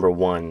about it. Number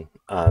one,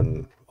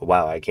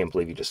 wow, I can't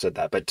believe you just said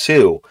that. But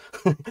two,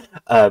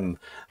 um,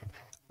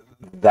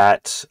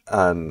 that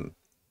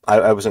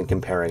I wasn't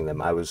comparing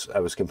them. I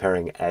was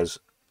comparing as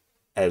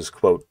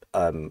quote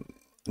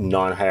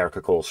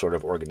non-hierarchical sort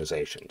of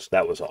organizations.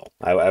 That was all.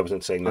 I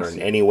wasn't saying I they're in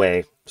see. any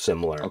way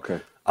similar, Okay.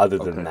 other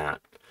than Okay.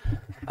 that.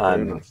 Fair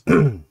Um, enough.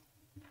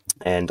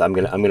 and I'm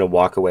gonna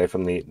walk away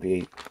from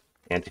the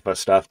Antifa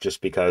stuff just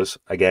because,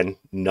 again,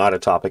 not a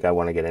topic I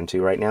want to get into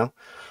right now.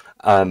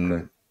 Okay.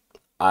 Um,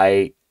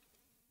 I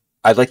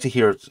I'd like to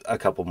hear a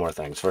couple more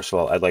things. First of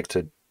all, I'd like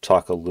to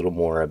talk a little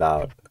more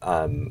about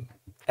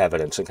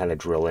evidence and kind of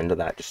drill into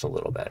that just a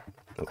little bit.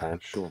 Okay.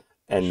 Sure.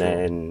 And Sure.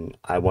 then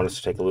I want us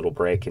to take a little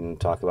break and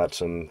talk about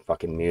some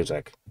fucking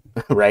music,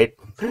 right?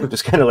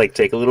 Just kind of like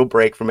take a little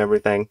break from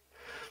everything,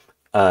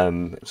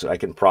 so I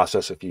can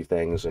process a few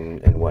things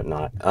and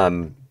whatnot.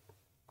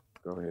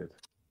 Go ahead.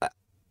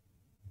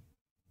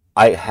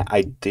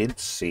 I did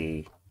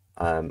see,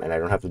 and I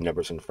don't have the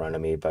numbers in front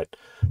of me, but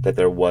that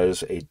there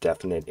was a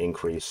definite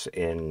increase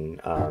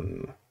in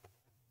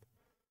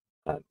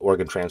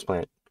organ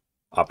transplant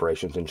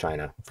operations in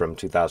China from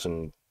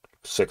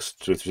 2006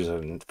 to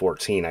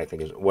 2014, I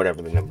think is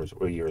whatever the numbers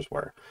or years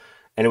were.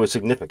 And it was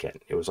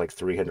significant. It was like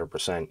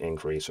 300%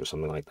 increase or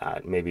something like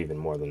that, maybe even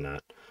more than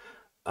that.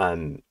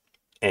 Um,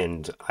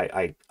 and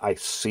I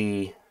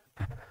see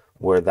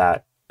where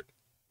that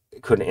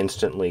could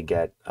instantly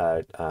get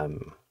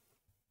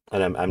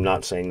and I'm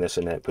not saying this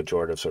in a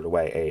pejorative sort of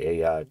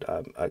way,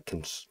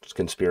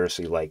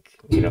 conspiracy like,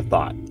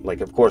 thought.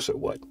 Like, of course it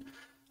would.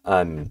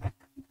 Um,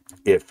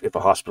 if a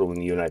hospital in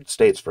the United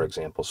States, for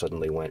example,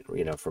 suddenly went,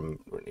 from,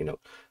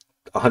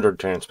 100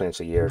 transplants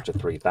a year to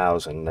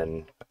 3,000,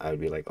 then I would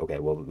be like, okay,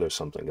 well, there's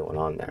something going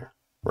on there,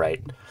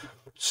 right?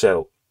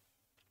 So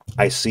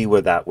I see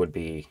where that would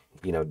be,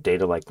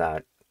 data like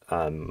that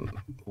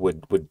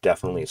would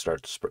definitely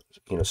start,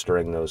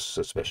 stirring those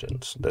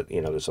suspicions that,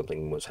 that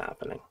something was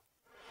happening.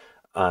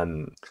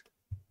 Um,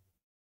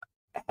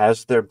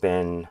 has there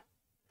been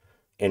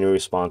any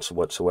response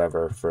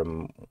whatsoever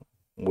from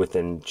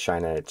within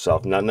China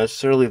itself? Not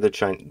necessarily the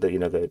China,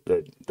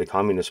 the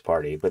Communist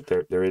Party, but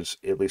there is,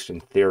 at least in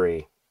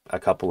theory, a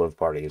couple of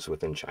parties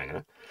within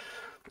China.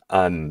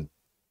 Um,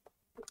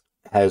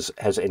 has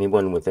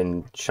anyone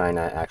within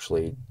China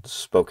actually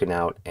spoken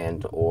out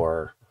and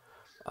or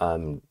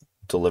um,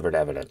 delivered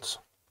evidence?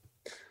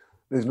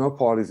 There's no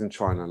parties in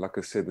China. Like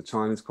I said, the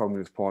Chinese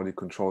Communist Party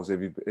controls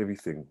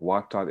everything,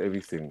 wiped out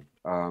everything.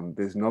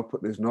 There's not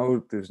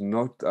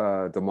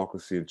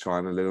democracy in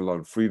China, let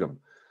alone freedom.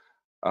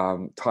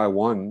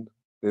 Taiwan,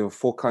 there are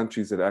four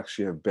countries that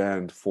actually have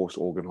banned forced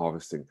organ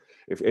harvesting.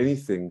 If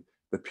anything,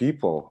 the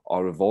people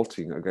are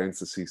revolting against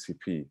the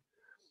CCP,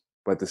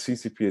 but the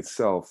CCP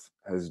itself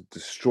has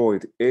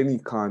destroyed any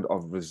kind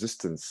of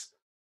resistance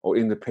or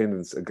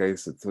independence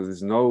against it. So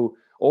there's no,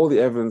 all the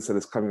evidence that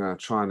is coming out of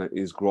China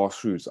is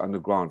grassroots,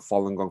 underground,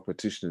 Falun Gong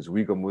petitioners,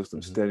 Uyghur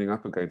Muslims Hmm. standing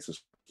up against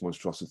this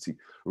monstrosity,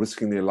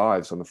 risking their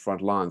lives on the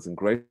front lines, and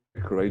great,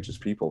 courageous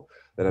people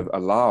that have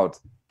allowed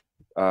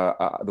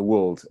the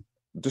world,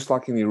 just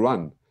like in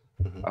Iran,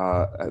 Hmm.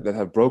 that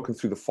have broken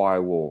through the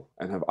firewall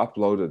and have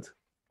uploaded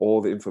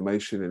all the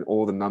information and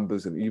all the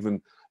numbers and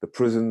even the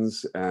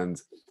prisons.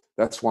 And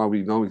that's why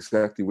we know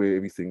exactly where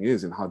everything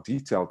is and how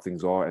detailed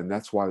things are. And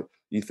that's why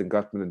Ethan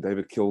Gutman and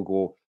David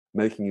Kilgore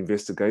making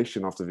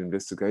investigation after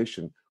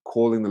investigation,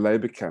 calling the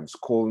labor camps,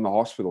 calling the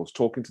hospitals,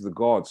 talking to the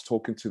guards,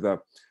 talking to the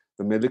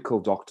medical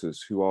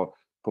doctors who are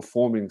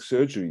performing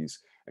surgeries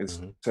and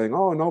Hmm. saying,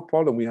 "Oh, no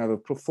problem. We have a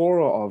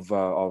plethora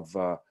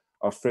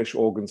of fresh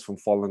organs from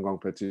Falun Gong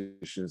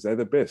practitioners. They're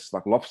the best,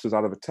 like lobsters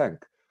out of a tank."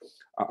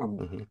 Um,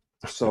 Hmm.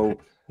 so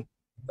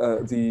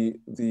the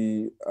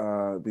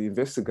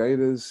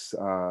investigators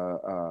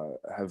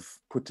have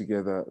put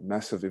together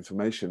massive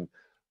information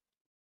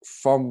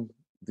from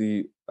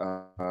the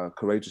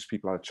courageous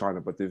people out of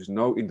China, but there's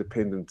no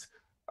independent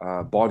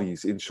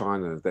bodies in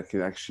China that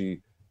can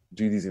actually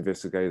do these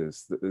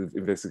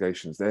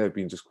investigations. They have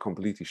been just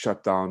completely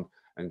shut down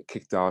and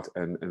kicked out,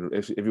 and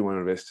everyone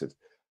arrested.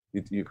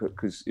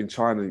 Because in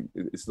China,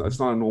 it's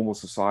not a normal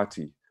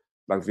society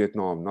like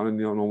Vietnam, not a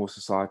normal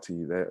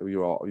society. That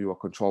you are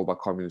controlled by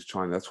communist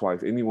China. That's why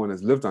if anyone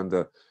has lived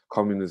under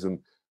communism,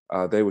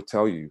 they would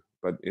tell you.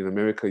 But in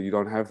America, you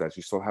don't have that.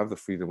 You still have the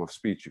freedom of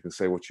speech. You can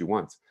say what you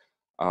want.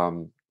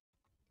 Um,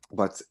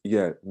 but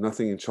yeah,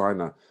 nothing in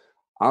China.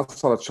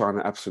 Outside of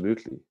China,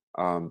 absolutely.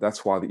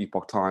 That's why the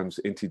Epoch Times,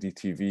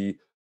 NTD-TV,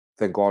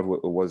 thank God,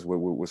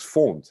 was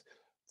formed.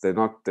 They're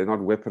not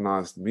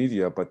weaponized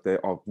media, but they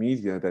are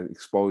media that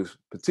expose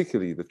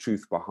particularly the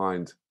truth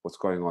behind what's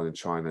going on in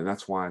China, and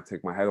that's why I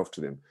take my hat off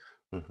to them.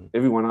 Hmm.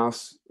 Everyone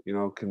else,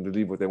 can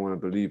believe what they want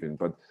to believe in,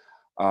 but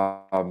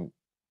um,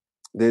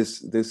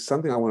 there's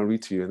something I want to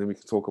read to you, and then we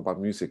can talk about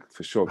music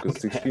for sure because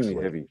it's Okay, extremely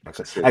excellent. heavy. Like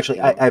I Excellent. said,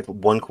 Actually, I have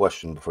one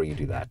question before you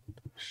do that.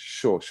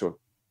 sure, sure.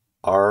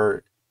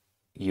 Are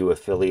you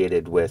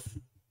affiliated with?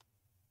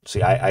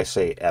 See, I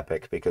say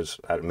Epic because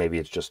maybe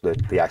it's just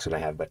the accent I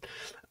have, but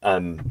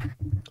um,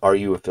 are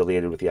you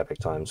affiliated with the Epic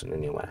Times in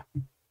any way?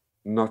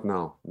 Not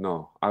now,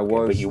 no. I Okay,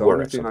 but was you the were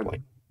only at thing some I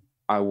point.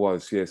 I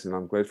was, yes, and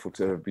I'm grateful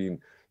to have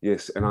been,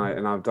 yes, and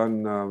I've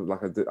done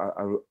like I did.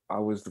 I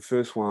was the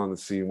first one on the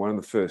scene, one of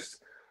the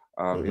first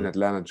in Hmm.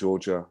 Atlanta,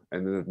 Georgia,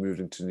 and then it moved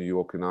into New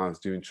York, and I was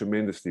doing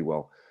tremendously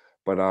well.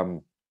 But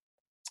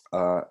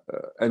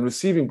and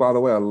receiving, by the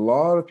way, a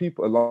lot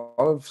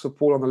of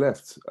support on the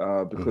left,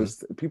 Hmm.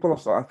 because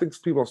I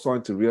think people are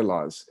starting to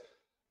realize,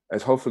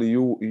 as hopefully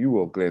you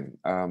will, Glenn,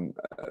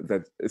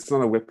 that it's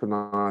not a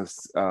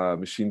weaponized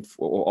machine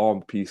or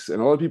armed piece.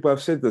 And a lot of people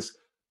have said this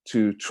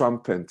to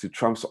Trump and to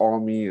Trump's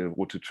army,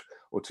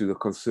 or to the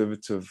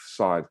conservative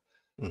side.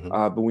 Hmm.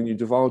 But when you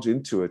divulge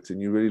into it and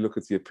you really look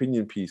at the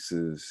opinion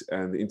pieces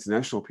and the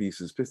international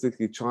pieces,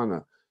 particularly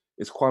China,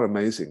 it's quite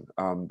amazing.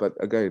 But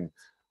again,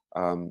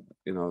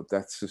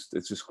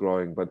 it's just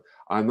growing. But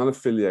I'm not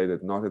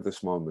affiliated, not at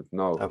this moment,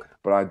 no. Okay.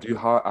 But I do,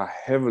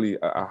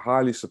 I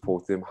highly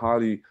support them.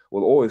 Highly,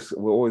 will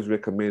always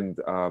recommend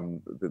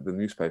the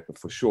newspaper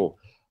for sure,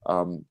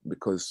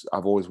 because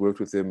I've always worked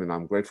with them, and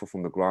I'm grateful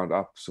from the ground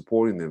up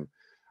supporting them.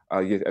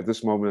 Yet at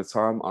this moment in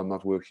time, I'm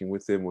not working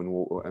with them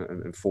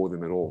and for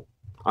them at all.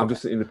 I'm Okay.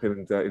 just an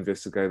independent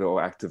investigator or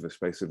activist,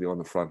 basically on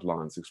the front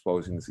lines,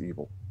 exposing this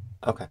evil.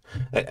 Okay.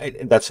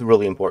 That's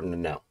really important to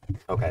know.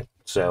 Okay.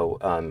 So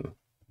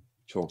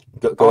Sure.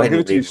 go I'll ahead give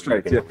and it to you read what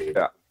you're straight. going to Yeah. read.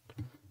 Yeah.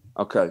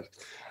 Okay.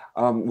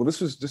 Well, this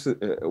was just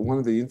one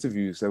of the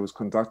interviews that was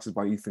conducted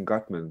by Ethan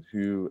Gutman,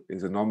 who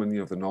is a nominee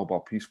of the Nobel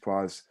Peace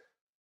Prize.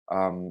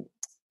 Um,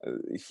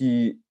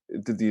 he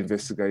did the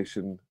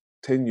investigation,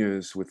 10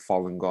 years with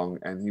Falun Gong,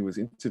 and he was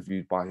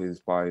interviewed by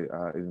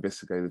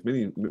investigators,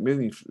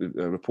 many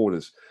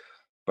reporters,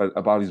 but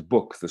about his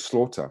book, The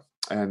Slaughter.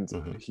 And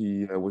Hmm.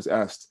 he was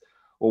asked,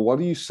 well, what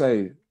do you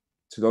say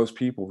to those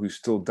people who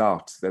still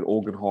doubt that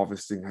organ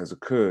harvesting has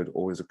occurred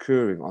or is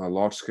occurring on a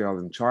large scale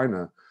in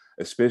China,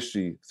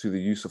 especially through the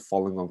use of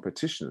Falun Gong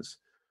practitioners?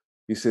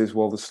 He says,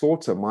 well, The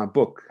Slaughter, my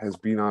book, has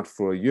been out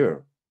for a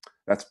year.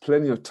 That's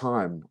plenty of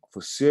time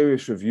for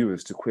serious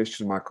reviewers to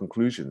question my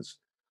conclusions.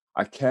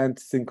 I can't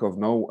think of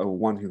no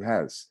one who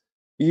has.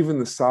 Even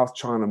the South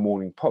China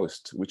Morning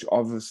Post, which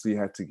obviously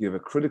had to give a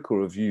critical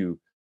review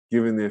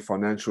given their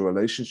financial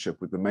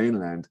relationship with the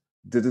mainland,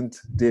 didn't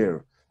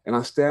dare. And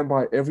I stand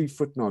by every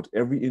footnote,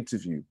 every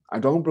interview. I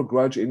don't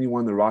begrudge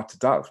anyone the right to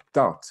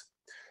doubt.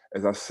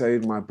 As I say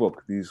in my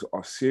book, these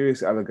are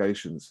serious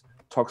allegations,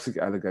 toxic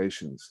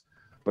allegations,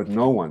 but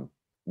no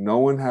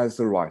one has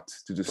the right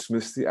to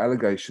dismiss the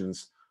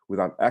allegations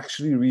without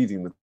actually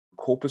reading the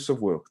corpus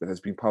of work that has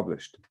been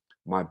published.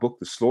 My book,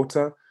 The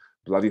Slaughter,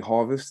 Bloody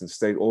Harvest and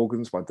State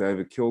Organs by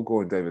David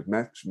Kilgour and David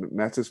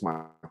Mattis,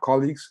 my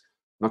colleagues,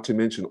 not to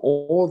mention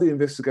all the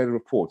investigative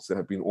reports that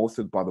have been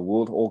authored by the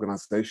World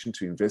Organization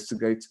to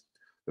investigate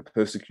the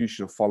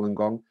persecution of Falun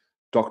Gong,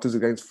 Doctors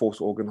Against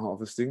Forced Organ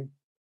Harvesting,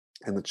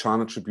 and the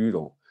China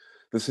Tribunal.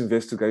 This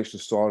investigation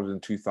started in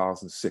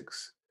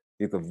 2006.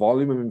 Yet the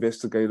volume of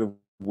investigative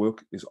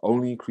work is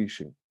only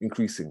increasing.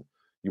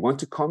 You want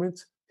to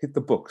comment? Hit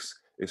the books.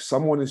 If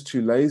someone is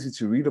too lazy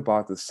to read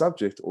about the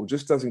subject or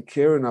just doesn't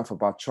care enough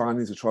about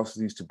Chinese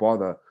atrocities to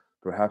bother,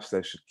 perhaps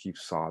they should keep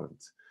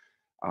silent.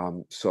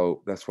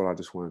 So that's what I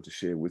just wanted to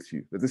share with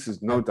you. That this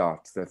is no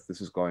doubt that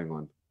this is going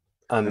on.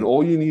 And Um,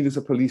 all you need is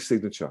a police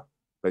signature,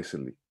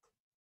 basically,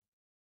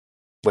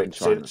 in Wait,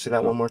 China. say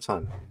that one more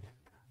time.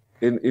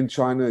 In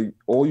China,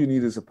 all you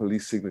need is a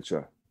police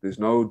signature. There's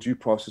no due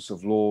process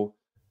of law.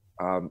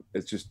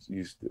 It's just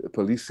a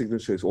police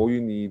signature is all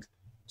you need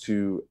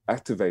to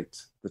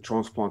activate the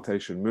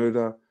transplantation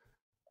murder.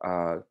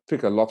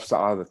 Pick a lobster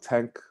out of the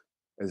tank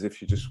as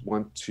if you just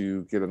want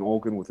to get an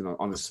organ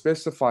on a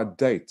specified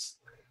date,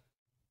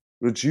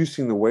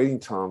 reducing the waiting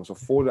times of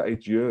 4 to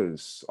 8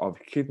 years of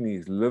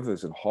kidneys,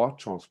 livers, and heart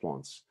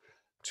transplants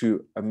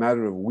to a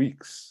matter of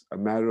weeks, a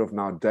matter of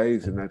now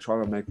days, and they're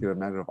trying to make it a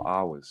matter of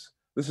hours.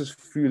 This is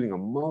fueling a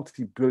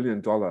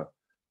multi-billion-dollar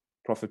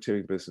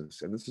profiteering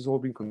business, and this has all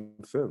been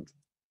confirmed.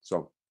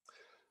 So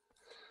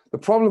the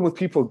problem with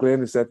people,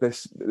 Glenn, is that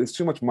there's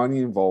too much money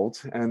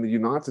involved, and the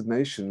United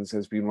Nations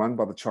has been run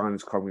by the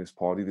Chinese Communist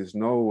Party. There's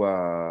no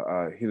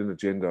hidden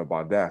agenda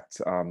about that.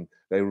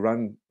 They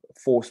run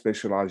 4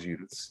 specialized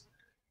units,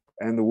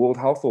 and the World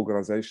Health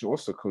Organization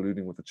also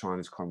colluding with the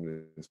Chinese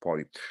Communist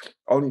Party.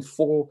 Only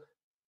 4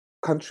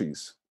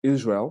 countries,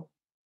 Israel,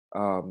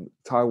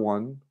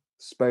 Taiwan,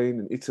 Spain,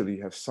 and Italy,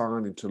 have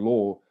signed into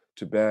law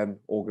to ban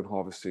organ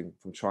harvesting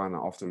from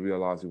China after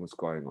realizing what's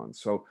going on.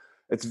 So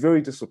it's very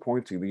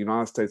disappointing. The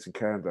United States and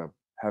Canada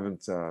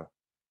haven't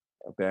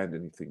banned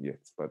anything yet,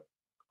 but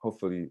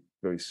hopefully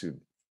very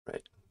soon.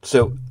 Right.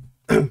 So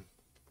the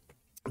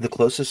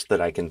closest that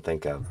I can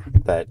think of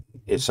that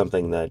is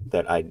something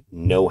that I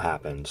know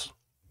happens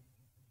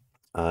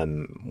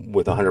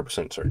with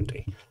 100%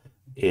 certainty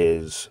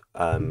is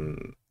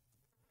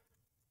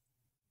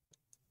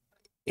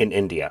in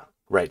India,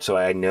 right? So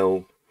I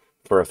know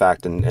for a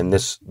fact, and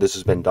this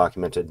has been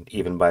documented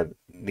even by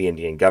the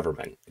Indian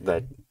government,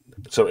 that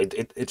so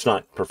it's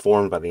not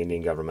performed by the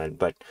Indian government,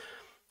 but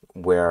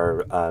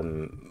where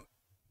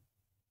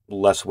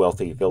less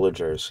wealthy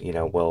villagers,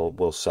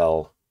 will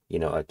sell,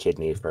 a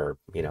kidney for,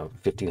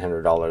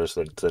 $1,500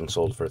 that's then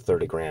sold for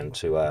 30 grand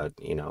to a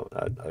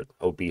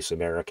obese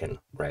American,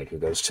 right, who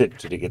goes to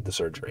get the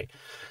surgery.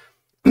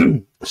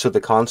 So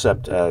the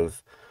concept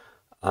of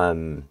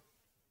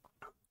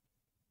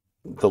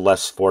the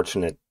less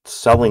fortunate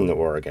selling the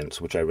organs,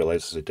 which I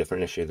realize is a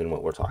different issue than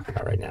what we're talking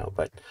about right now,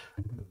 but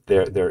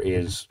there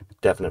is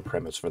definite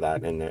premise for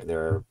that, and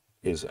there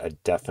is a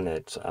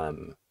definite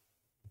um,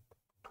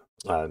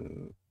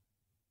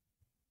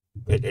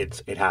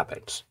 it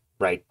happens,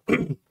 right?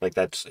 Like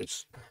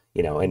it's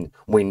and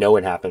we know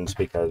it happens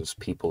because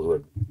people who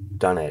have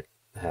done it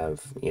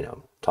have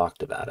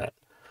talked about it.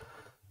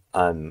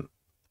 Um,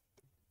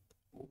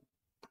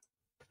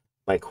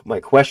 my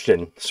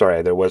question,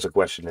 sorry, there was a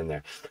question in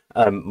there.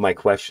 My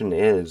question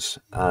is,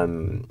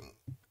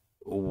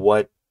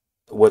 what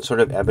sort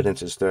of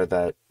evidence is there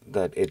that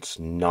it's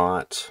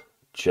not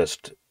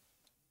just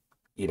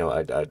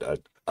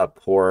a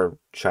poor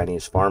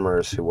Chinese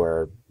farmers who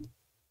are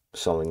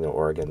selling their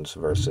organs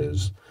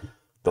versus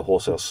the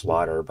wholesale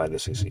slaughter by the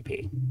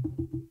CCP?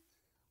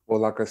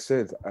 Well, like I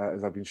said,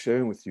 as I've been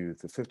sharing with you,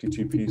 the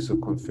 52 piece of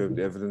confirmed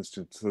evidence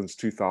since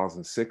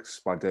 2006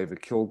 by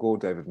David Kilgour,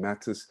 David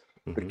Mattis,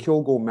 the Hmm.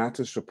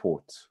 Kilgour-Mattis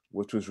report,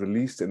 which was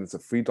released, and it's a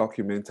free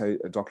document and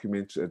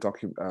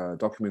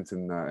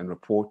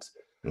report,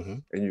 Hmm.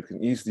 and you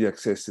can easily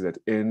access it at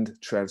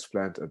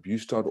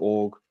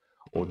endtransplantabuse.org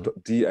or Hmm.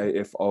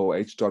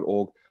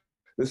 dafoh.org.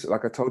 This,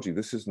 like I told you,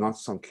 this is not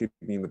some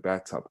kidney in the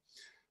bathtub.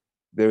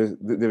 There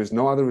is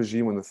no other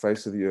regime on the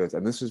face of the earth,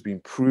 and this has been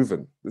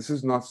proven. This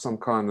is not some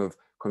kind of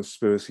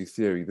conspiracy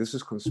theory. This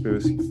is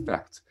conspiracy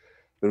fact.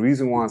 The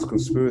reason why it's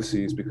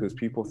conspiracy is because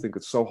people think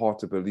it's so hard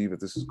to believe that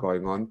this is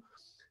going on,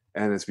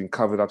 and it's been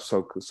covered up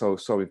so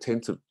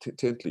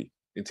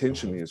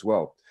intentionally as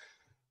well.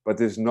 But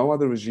there's no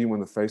other regime on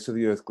the face of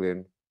the earth,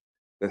 Glenn,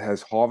 that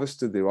has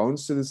harvested their own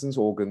citizens'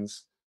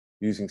 organs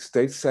using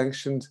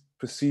state-sanctioned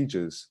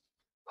procedures,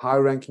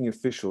 high-ranking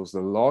officials, the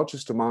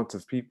largest amount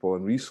of people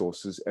and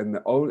resources, and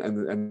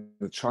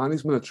the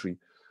Chinese military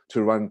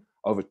to run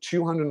over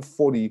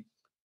 240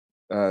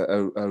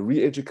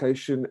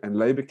 re-education and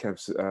labor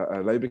camps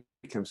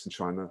in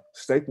China,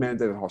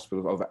 state-mandated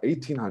hospitals, over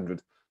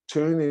 1,800,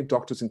 turning their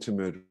doctors into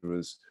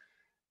murderers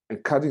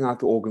and cutting out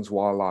the organs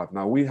while alive.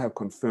 Now, we have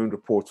confirmed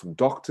reports from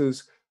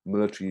doctors,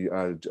 military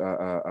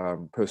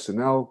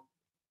personnel,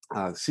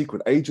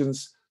 secret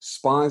agents,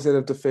 spies that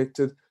have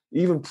defected,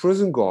 even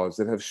prison guards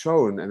that have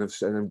shown and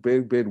have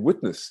bared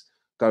witness,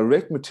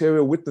 direct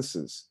material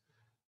witnesses,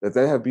 that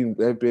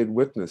they've bared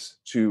witness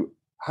to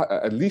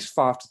at least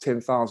 5 to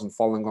 10,000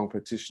 Falun Gong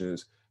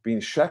practitioners being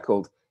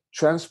shackled,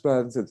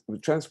 transported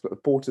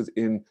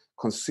in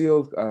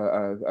concealed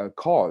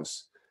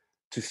cars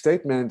to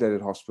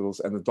state-mandated hospitals,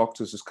 and the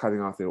doctors just cutting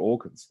out their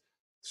organs.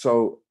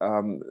 So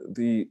and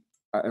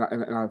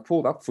I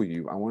pulled up for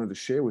you. I wanted to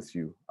share with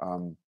you.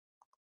 Let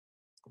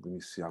me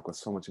see. I've got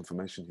so much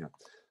information here.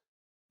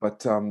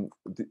 But from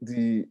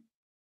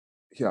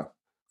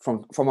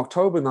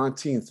October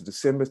 19th to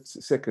December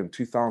 2nd,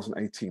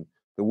 2018,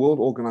 the World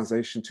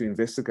Organization to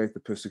Investigate the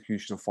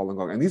Persecution of Falun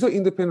Gong. And these are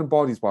independent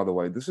bodies, by the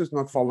way. This is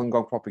not Falun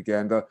Gong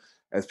propaganda,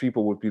 as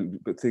people would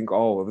think,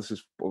 oh, this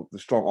is the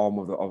strong arm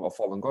of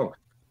Falun Gong.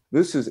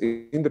 This is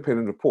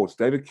independent reports.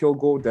 David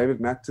Kilgore, David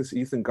Matas,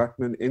 Ethan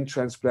Gutman,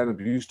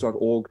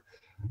 InTransplantAbuse.org,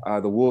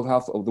 the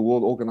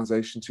World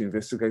Organization to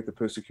Investigate the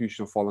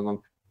Persecution of Falun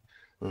Gong.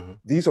 Mm-hmm.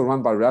 These are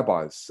run by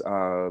rabbis,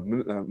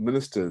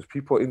 ministers,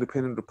 people,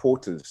 independent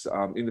reporters,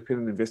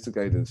 independent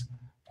investigators.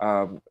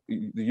 The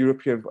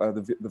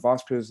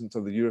Vice President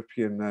of the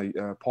European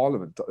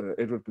Parliament,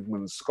 Edward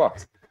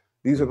McMillan-Scott.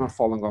 These are not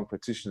Falun Gong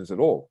practitioners at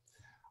all.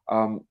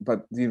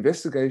 But the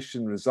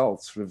investigation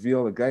results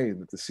reveal again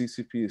that the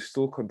CCP is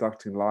still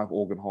conducting live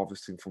organ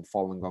harvesting from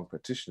Falun Gong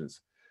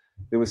practitioners.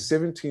 There were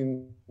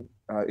 17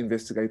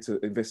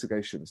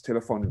 investigations,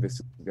 telephone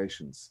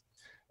investigations,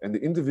 and the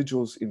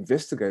individuals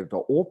investigated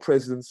are all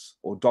presidents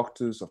or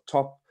doctors of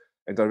top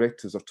and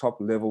directors of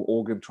top-level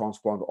organ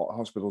transplant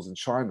hospitals in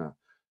China.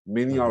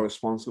 Many are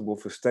responsible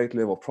for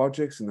state-level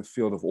projects in the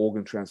field of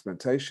organ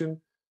transplantation,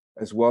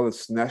 as well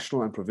as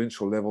national and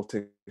provincial level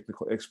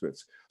technical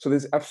experts. So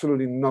there's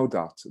absolutely no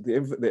doubt. The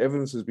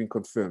evidence has been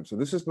confirmed. So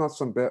this is not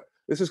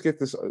let's just get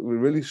this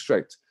really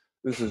straight.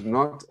 This is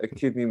not a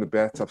kidney in the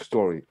bathtub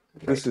story.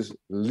 This is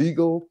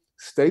legal,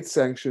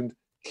 state-sanctioned,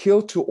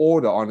 kill to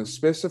order on a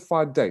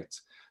specified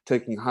date,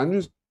 taking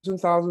hundreds and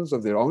thousands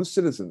of their own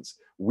citizens,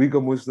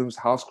 Uyghur Muslims,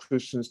 House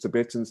Christians,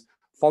 Tibetans.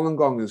 Falun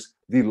Gong is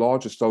the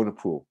largest donor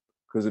pool,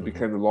 because it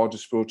became the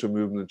largest spiritual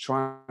movement in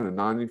China.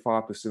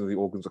 95% of the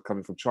organs are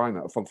coming from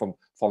China, from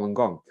Falun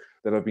Gong,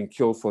 that have been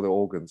killed for their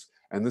organs.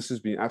 And this has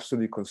been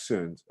absolutely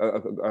confirmed.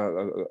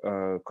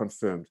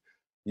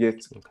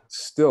 Yet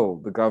still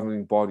the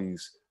governing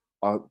bodies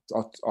are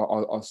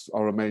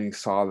remaining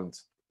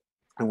silent.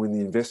 And when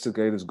the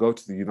investigators go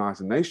to the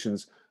United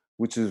Nations,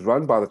 which is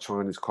run by the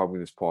Chinese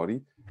Communist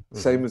Party,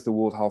 same as the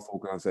World Health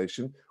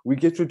Organization, we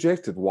get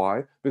rejected.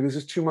 Why? Because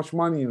there's too much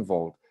money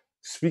involved.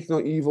 Speak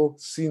no evil,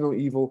 see no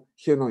evil,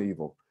 hear no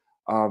evil.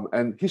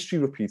 And history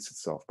repeats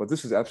itself. But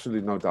this is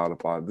absolutely no doubt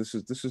about it. This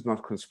is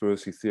not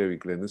conspiracy theory,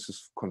 Glenn. This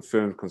is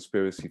confirmed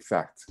conspiracy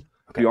fact,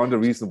 beyond a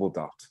reasonable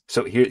doubt.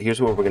 So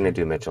here's what we're going to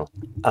do, Mitchell.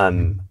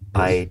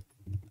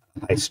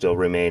 I still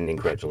remain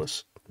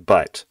incredulous,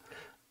 but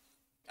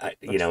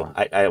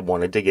I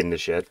want to dig into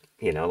shit,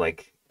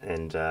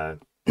 and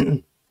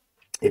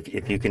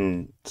if you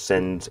can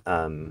send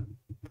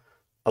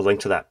a link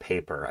to that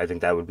paper, I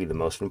think that would be the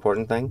most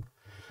important thing.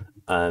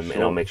 And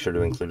I'll make sure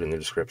to include in the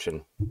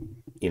description,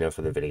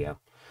 for the video,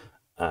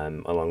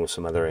 along with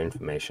some other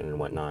information and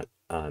whatnot.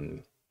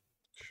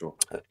 Sure.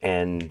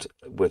 And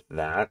with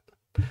that,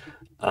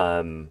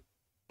 when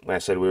I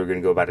said we were going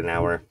to go about an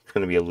hour, it's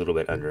going to be a little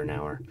bit under an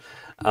hour.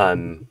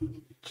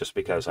 Just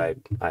because I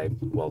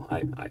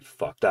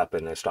fucked up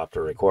and I stopped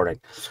the recording.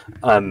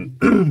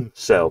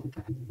 So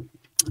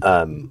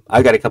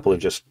I got a couple of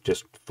just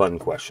fun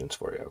questions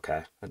for you,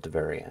 okay? At the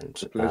very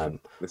end.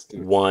 Let's do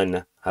it.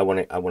 One, I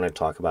want to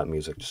talk about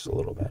music just a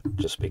little bit,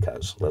 just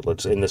because.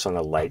 Let's end this on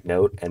a light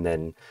note, and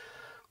then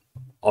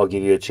I'll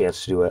give you a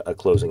chance to do a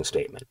closing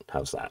statement.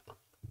 How's that?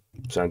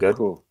 Sound good?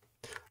 Cool.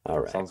 All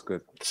right. Sounds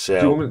good.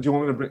 So, do you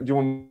want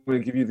me to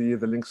give you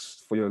the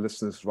links for your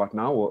listeners right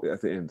now, or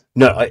at the end?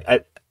 No,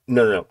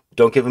 no.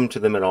 Don't give them to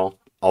them at all.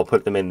 I'll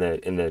put them in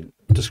the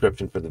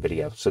description for the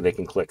video so they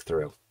can click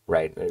through.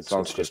 Right, it's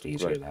just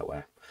easier that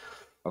way.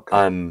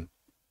 Okay.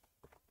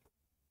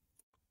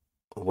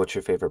 What's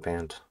your favorite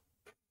band?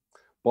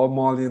 Bob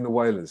Marley and the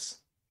Wailers.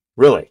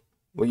 Really?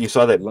 Well, you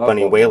saw that Love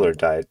Bunny Bob Wailer Marley.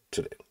 died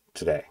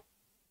today.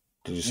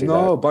 Did you see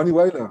that? No, Bunny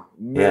Wailer,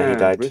 Yeah, he man,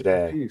 died rest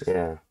in today. peace.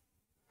 Yeah,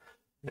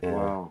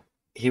 yeah. Wow,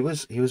 He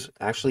was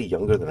actually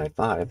younger than I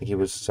thought. I think he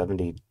was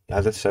 70,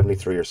 either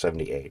 73 or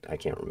 78. I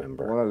can't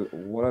remember.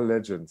 what a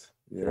legend.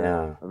 Yeah,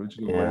 Yeah,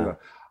 original yeah. Wailer.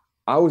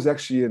 I was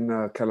actually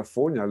in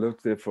California. I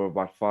lived there for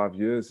about 5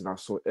 years, and I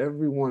saw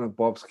every one of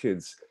Bob's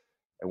kids.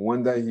 And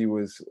one day he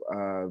was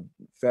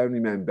Family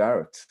Man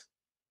Barrett,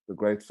 the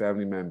great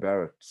Family Man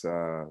Barrett,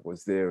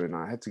 was there, and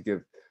I had to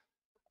get.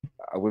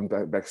 I went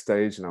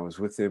backstage, and I was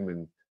with him,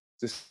 and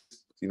just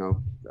you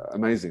know,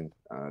 amazing.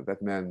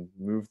 That man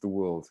moved the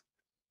world,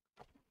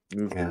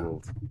 moved the Yeah.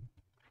 world.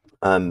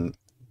 Um,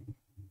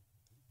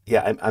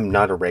 yeah, I'm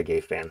not a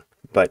reggae fan,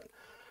 but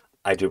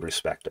I do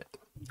respect it,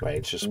 right?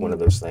 It's just one of Mm.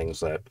 those things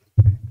that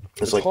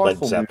it's It's like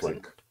Led heartful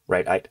Zeppelin, music.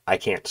 right? I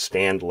can't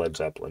stand Led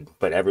Zeppelin,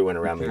 but everyone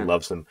You around me can.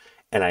 loves them,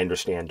 and I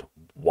understand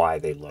why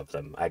they love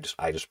them. I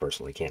just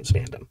personally can't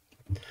stand them.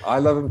 I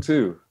love him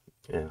too.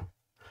 Yeah.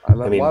 I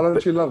I love. Why mean, don't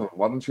but you love him?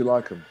 Why don't you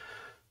like him?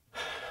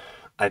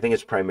 I think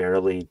it's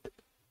primarily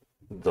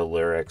the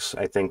lyrics.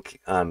 I think,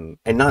 and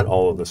not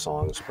all of the Mm.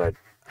 songs, but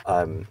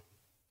um,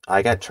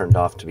 I got turned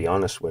off, to be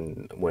honest,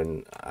 when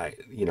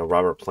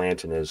Robert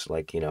Planton is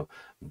like,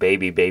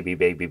 baby, baby,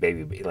 baby,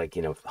 baby, like,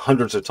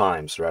 hundreds of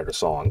times throughout a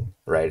song,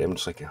 right? I'm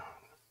just like,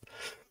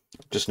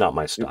 just not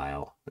my You,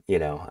 style,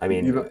 I you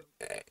mean, know.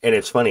 and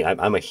it's funny.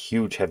 I'm a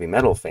huge heavy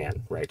metal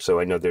fan, right? So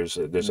I know there's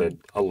Mm.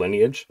 a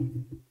lineage.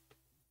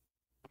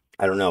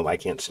 I don't know. I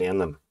can't stand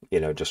them,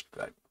 just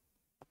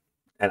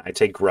and I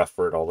take gruff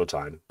for it all the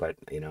time, but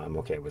I'm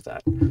okay with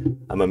that.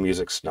 I'm a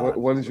music What snob.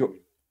 what is your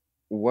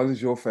what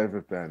is your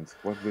favorite band?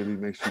 What really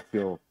makes you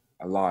feel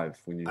alive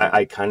when you hear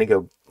I them? kind of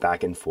go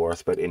back and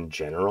forth, but in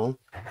general,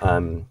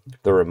 the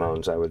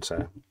Ramones, I would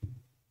say.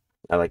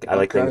 I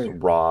like things Okay,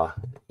 raw,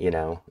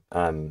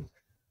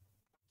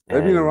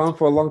 they've been and around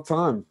for a long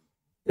time.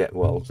 yeah,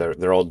 well,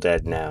 they're all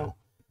dead now,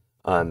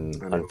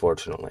 I know.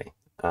 unfortunately.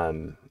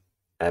 Um,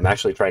 I'm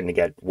actually trying to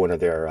get one of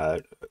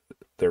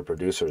their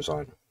producers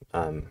on.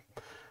 Um,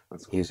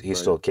 That's he's great.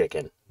 still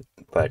kicking,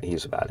 but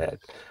he's about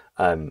it.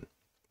 Um,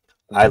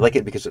 I Mm. like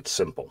it because it's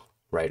simple,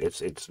 right?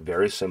 It's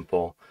very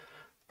simple.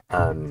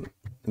 Um,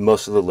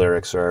 Most of the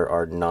lyrics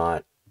are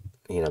not,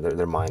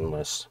 they're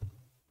mindless.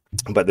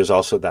 But there's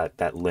also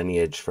that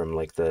lineage from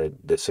like the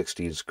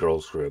 '60s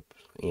girls group,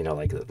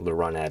 like the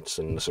Ronettes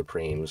and the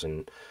Supremes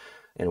and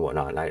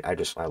whatnot. And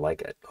I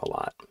like it a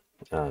lot.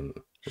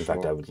 In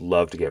fact, I Sure. would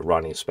love to get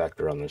Ronnie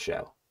Spector on the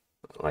show.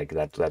 Like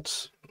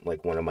that's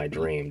like one of my You,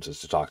 dreams is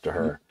to talk to you,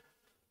 her.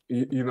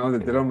 you know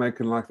that You they know, don't make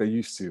them like they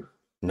used to.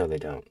 no, they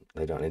don't.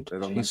 They don't. And They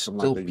don't she's make them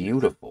like still they used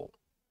to. beautiful.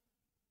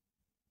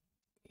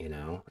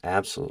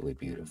 Absolutely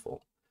Mm.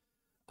 beautiful.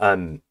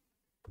 Um,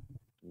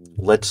 Mm.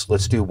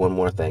 let's do one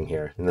more thing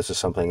here, and this is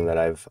something that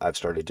I've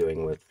started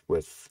doing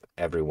with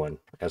everyone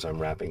as I'm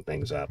wrapping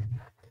things up.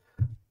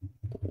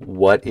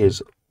 What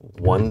is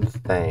one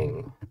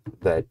thing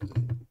that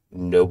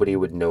nobody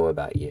would know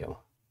about you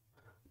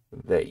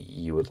that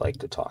you would like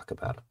to talk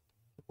about?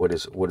 What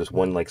is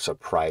one like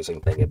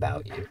surprising thing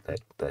about you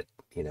that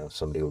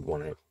somebody would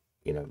want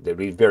to, they'd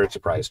be very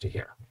surprised to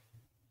hear.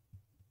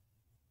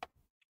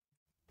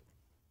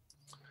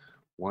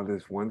 What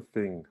is one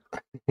thing?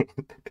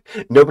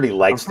 Nobody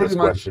I'm likes pretty this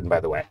much, question, by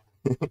the way.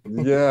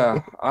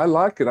 yeah, I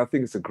like it. I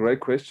think it's a great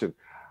question.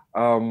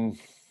 Um,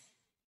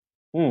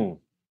 hmm,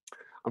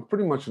 I'm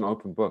pretty much an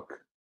open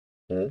book.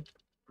 Hmm?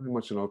 Pretty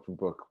much an open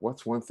book.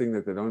 What's one thing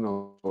that they don't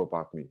know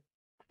about me?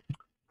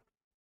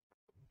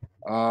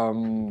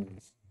 Um,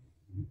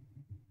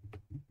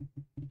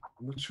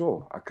 I'm not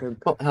sure. I can.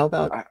 Well, how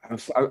about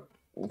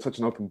I'm such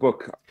an open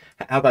book.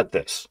 how about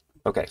this?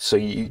 Okay, so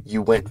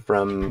you went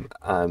from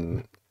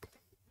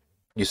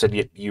you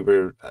said you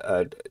were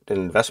an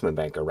investment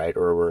banker, right?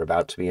 Or were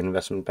about to be an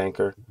investment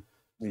banker?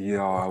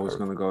 Yeah, I was Or,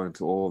 going to go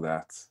into all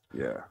that.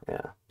 Yeah,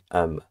 yeah.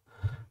 Um,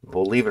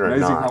 Believe it or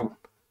amazing not, how.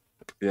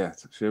 Yeah,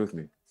 share with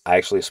me. I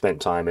actually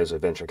spent time as a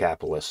venture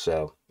capitalist.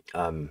 So,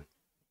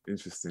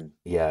 Interesting.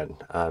 yeah,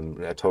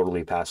 a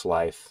totally past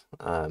life.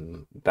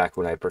 Back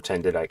when I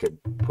pretended I could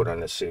put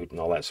on a suit and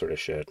all that sort of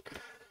shit.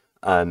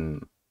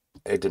 Um,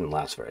 it didn't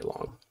last very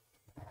long,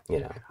 you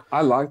know.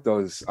 I like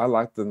those. I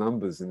like the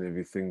numbers and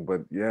everything,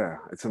 but yeah,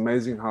 it's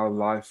amazing how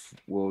life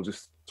will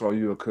just throw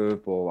you a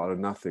curveball out of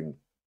nothing.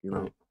 You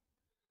Right, know,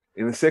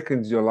 in a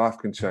second, your life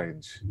can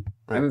change,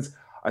 and right, it's.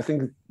 I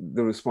think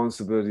the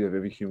responsibility of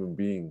every human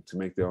being to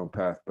make their own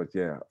path. But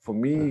yeah, for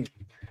right. me,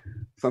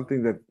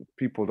 something that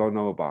people don't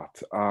know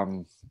about.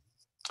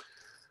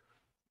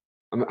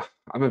 I'm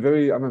I'm a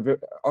very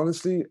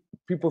honestly,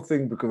 people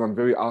think because I'm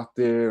very out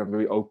there, I'm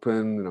very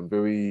open, and I'm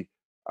very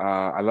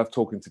I love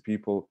talking to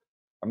people.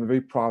 I'm a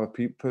very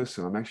private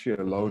person. I'm actually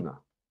a Hmm. loner.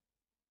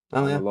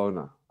 Oh I'm a yeah.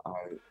 loner.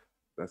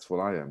 That's what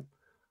I am.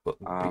 Well,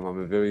 I'm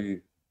a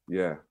very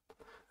yeah.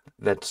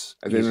 that's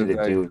At the end easy of to the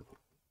day, do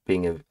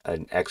being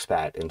an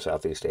expat in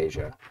Southeast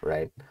Asia,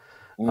 right?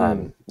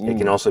 It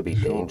can mm, also be sure.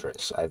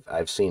 dangerous.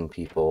 I've seen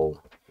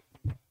people,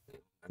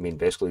 I mean,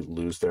 basically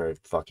lose their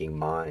fucking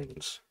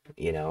minds,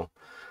 you know?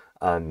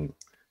 Um,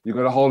 You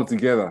got to hold it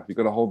together. You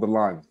got to hold the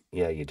line.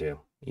 yeah, you do.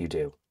 You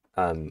do.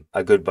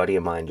 A good buddy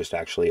of mine just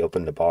actually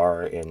opened a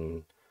bar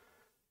in,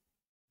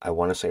 I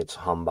want to say it's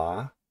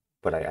Hamba,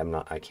 but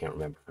I can't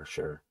remember for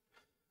sure.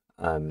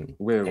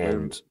 Where?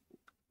 And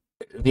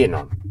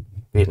Vietnam,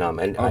 Vietnam,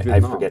 and Oh, I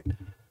Vietnam. forget,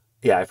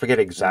 yeah, I forget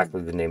Mm,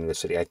 exactly the name of the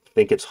city. I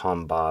think it's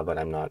Hamba, but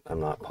I'm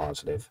not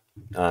positive.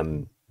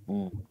 Um,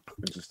 mm,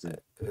 interesting.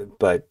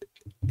 but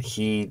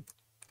he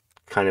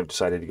kind of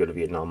decided to go to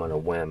Vietnam on a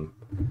whim,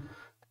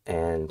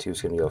 and he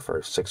was going to go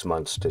for 6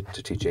 months to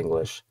teach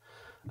English.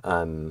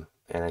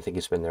 And I think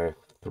he's been there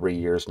 3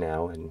 years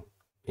now, and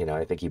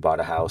I think he bought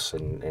a house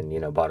and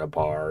bought a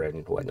bar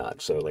and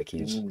whatnot. So like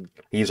Mm,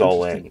 he's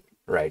all interesting. in,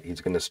 right?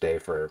 He's going to stay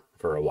for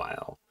a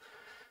while.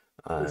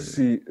 Um,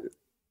 See,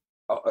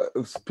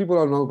 people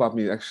don't know about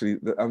me actually.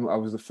 I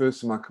was the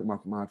first in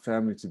my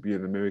family to be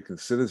an American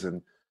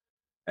citizen,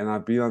 and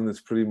I've been on this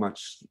pretty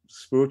much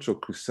spiritual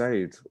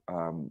crusade,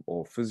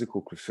 or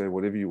physical crusade,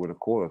 whatever you want to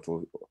call it,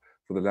 or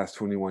for the last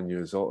 21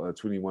 years old,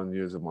 21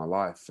 years of my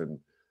life. And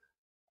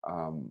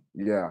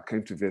yeah, I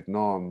came to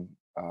Vietnam,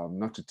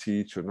 not to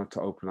teach or not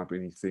to open up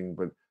anything,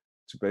 but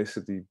to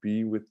basically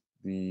be with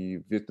the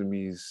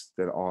Vietnamese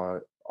that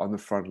are on the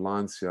front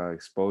lines here,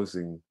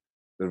 exposing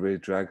the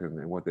Red Dragon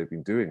and what they've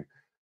been doing.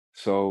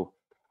 So,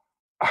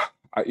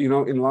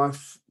 in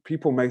life,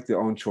 people make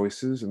their own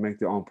choices and make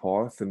their own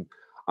path. And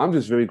I'm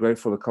just very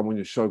grateful to come on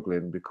your show,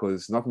 Glenn,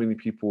 because not many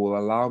people will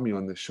allow me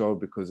on the show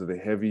because of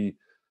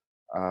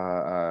uh,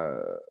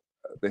 uh,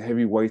 the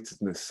heavy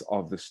weightedness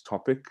of this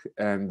topic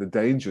and the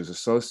dangers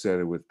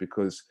associated with.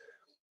 Because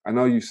I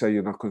know you say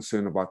you're not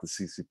concerned about the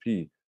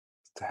CCP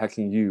to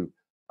hacking you.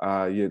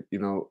 Yet,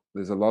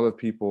 there's a lot of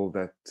people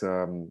that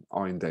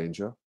are in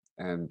danger,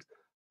 and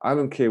I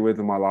don't care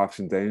whether my life's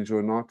in danger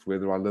or not,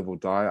 whether I live or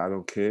die. I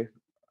don't care.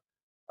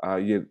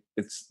 Yet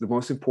it's the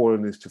most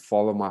important is to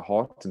follow my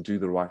heart and do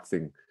the right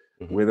thing,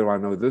 mhm. whether I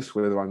know this,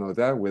 whether I know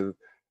that, whether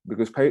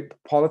because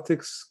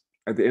politics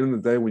at the end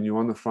of the day, when you're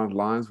on the front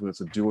lines, when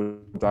it's a do or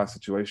die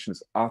situation,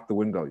 it's out the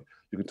window.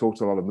 You can talk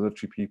to a lot of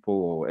military people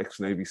or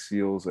ex-Navy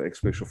SEALs or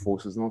ex-Special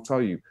Forces, and they'll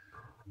tell you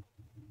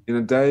in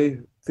a day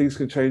things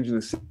can change in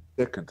a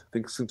second.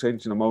 Things can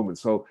change in a moment.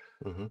 So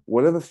Hmm.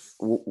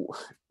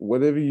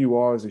 whatever you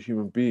are as a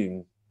human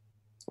being,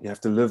 you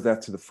have to live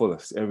that to the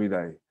fullest every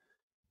day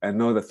and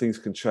know that things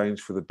can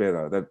change for the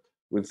better. That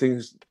when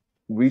things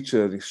reach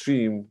an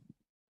extreme,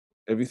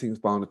 everything's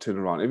bound to turn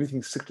around.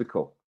 Everything's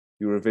cyclical.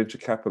 You're a venture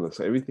capitalist,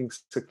 so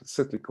everything's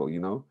cyclical.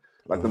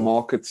 Like the Hmm.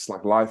 markets,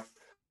 like life.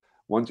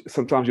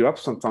 Sometimes you're up,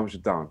 sometimes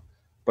you're down,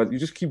 but you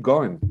just keep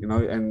going.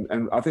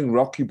 And I think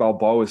Rocky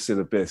Balboa said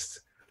it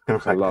best,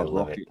 which I I love.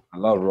 love it. Rocky, I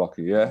love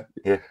Rocky. Yeah,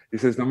 Yeah, he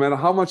says no matter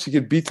how much you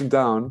get beaten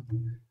down,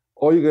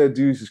 all you gotta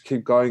do is just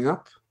keep going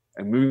up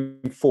and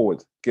moving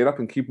forward. Get up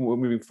and keep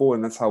moving forward,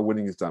 and that's how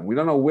winning is done. We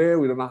don't know where,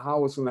 we don't know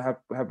how it's going to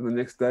happen the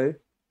next day,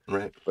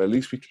 right. but at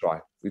least we try.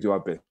 We do our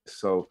best.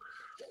 So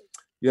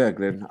yeah,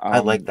 Glenn. I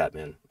like that,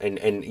 man. And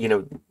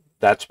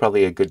that's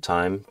probably a good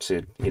time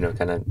to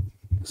kind of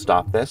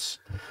stop this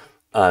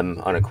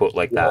on a quote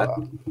like that.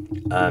 Well,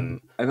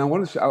 Um, and I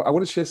want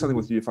to share something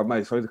with you, if I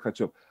may. Sorry to cut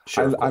you off.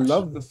 sure, of I course.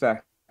 love the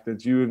fact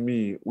that you and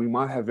me, we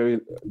might have very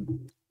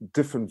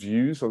different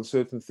views on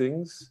certain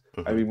things,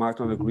 and Hmm. we might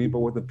not agree. But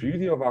what the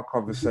beauty of our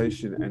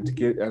conversation and to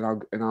get and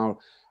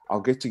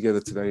our get together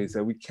today is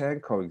that we can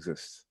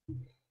coexist.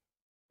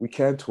 We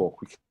can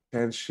talk. We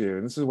can share,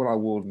 and this is what our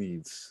world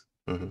needs.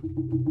 Hmm.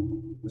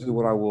 This is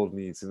what our world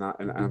needs, and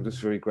I'm just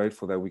very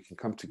grateful that we can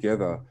come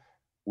together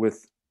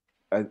with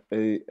a,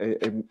 a,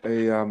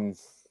 a,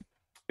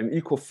 an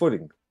equal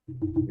footing.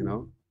 You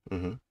know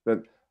Hmm.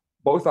 that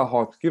both our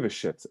hearts give a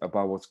shit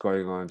about what's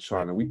going on in Right.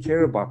 China. We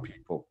care about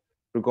people,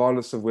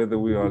 regardless of whether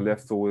we are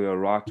left or we are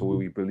right, or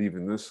we believe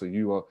in this, or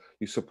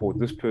you support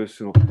this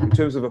person, or in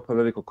terms of a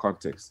political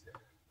context.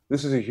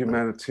 This is a Right.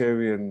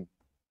 humanitarian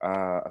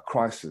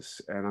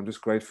crisis, and I'm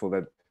just grateful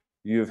that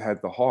you've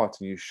had the heart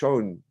and you've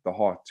shown the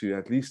heart to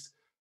at least,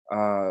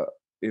 uh,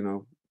 you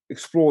know,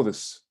 explore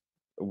this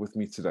with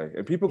me today.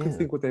 And people can Yeah.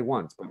 think what they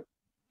want, but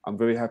I'm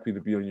very happy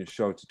to be on your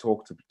show to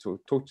talk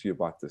to you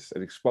about this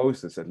and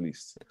expose this at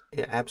least.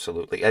 Yeah,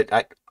 absolutely.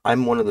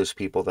 I'm one of those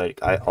people that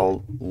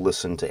I'll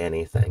listen to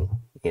anything,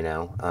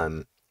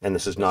 and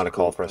this is That's not a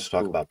call cool. for us That's to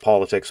talk cool. about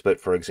politics, but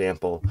for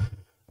example,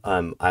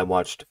 I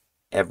watched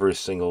every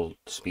single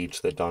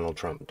speech that Donald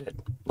Trump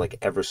did, like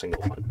every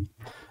single one.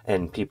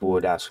 And people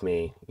would Mm, ask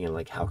me,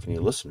 like, how can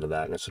you listen to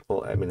that? And I said,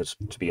 well, I mean, it's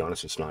to be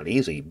honest, it's not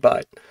easy,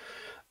 but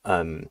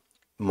um,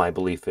 my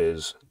belief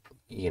is,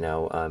 you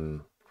know,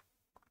 um,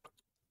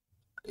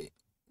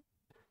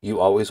 you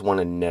always want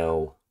to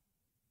know,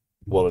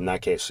 well, in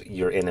that case,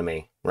 your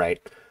enemy, right?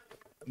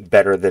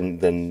 Better than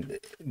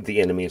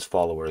the enemy's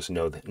followers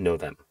know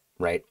them,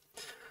 right?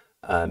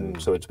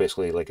 mm, So it's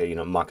basically like a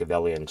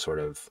Machiavellian sort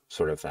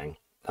of thing.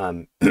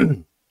 Um,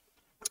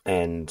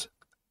 and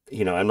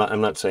I'm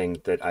not saying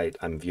that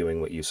I'm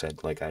viewing what you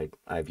said like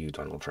I view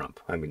Donald Trump.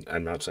 I mean,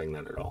 I'm not saying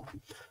that at all.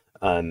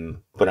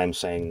 But I'm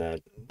saying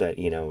that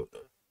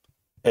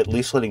at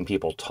least letting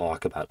people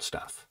talk about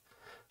stuff,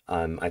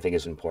 I think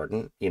is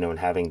important. And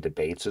having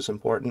debates is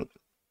important.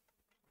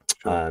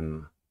 sure.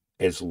 Um,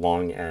 as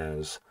long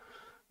as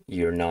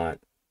you're not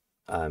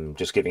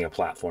just giving a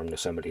platform to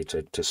somebody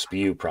to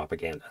spew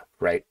propaganda,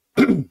 right?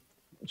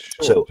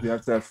 Sure, So you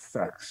have to have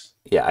facts.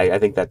 yeah, I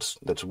think that's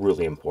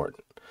really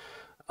important.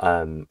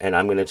 And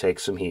I'm gonna take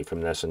some heat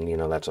from this, and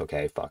that's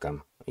okay. Fuck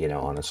them.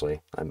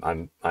 Honestly,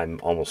 I'm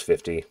almost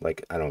 50.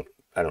 Like I don't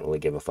really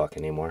give a fuck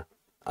anymore.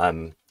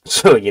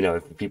 So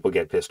if people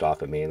get pissed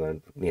off at me,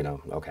 then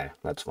okay,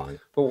 that's fine.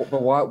 But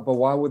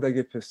why would they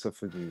get pissed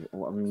off with you?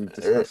 Well, I mean, we've Uh,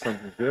 discussed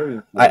something very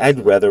important I'd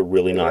here. rather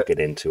really Uh, not get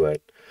into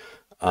it.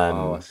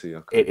 Oh, I Um, see.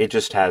 Okay. it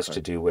just has Okay.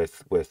 to do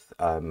with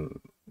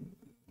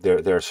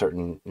there are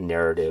certain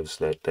narratives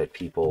that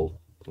people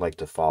like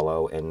to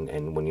follow,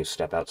 and when you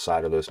step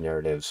outside of those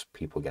narratives,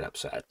 people get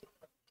upset,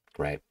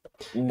 right?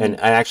 And Mm.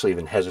 I actually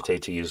even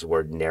hesitate to use the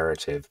word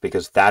narrative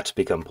because that's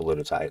become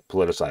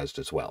politicized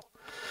as well.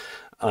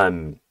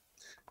 Um,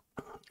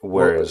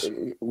 Well, whereas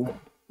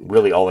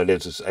really all it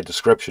is a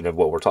description of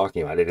what we're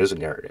talking about. It is a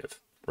narrative,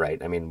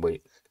 right? I mean,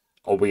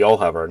 we all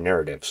have our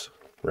narratives,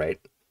 right?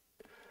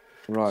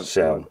 right,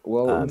 right. So,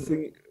 Well, the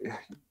thing,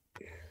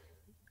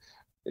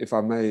 if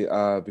I may,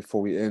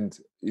 before we end,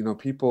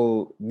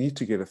 people need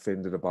to get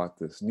offended about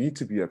this, need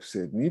to be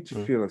upset, need to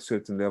mm, feel a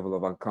certain level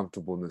of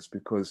uncomfortableness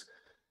because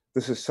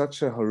this is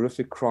such a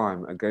horrific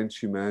crime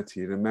against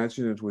humanity. And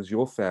imagine it was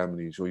your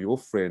families or your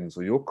friends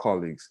or your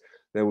colleagues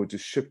that were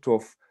just shipped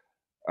off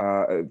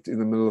in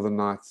the middle of the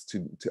night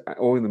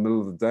or in the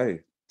middle of the day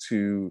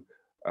to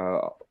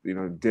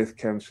death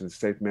camps and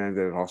state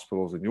mandated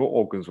hospitals, and your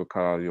organs were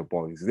cut out of your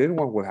bodies. Then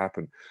what would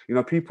happen?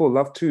 People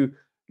love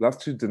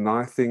to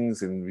deny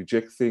things and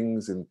reject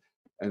things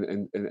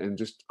and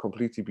just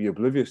completely be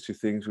oblivious to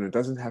things when it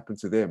doesn't happen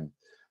to them.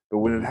 But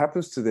when it mhm,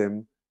 happens to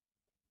them,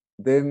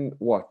 then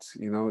what?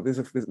 There's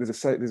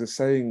a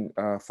saying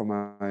from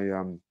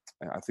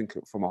I think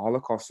from a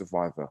Holocaust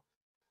survivor,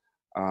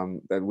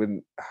 that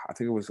when I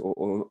think it was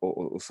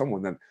or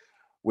someone that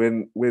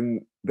when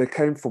they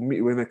came for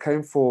me, when they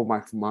came for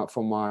my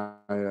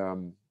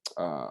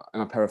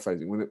and I'm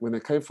paraphrasing, when they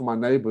came for my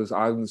neighbors,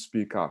 I didn't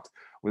speak out.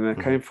 When they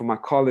mhm, came for my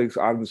colleagues,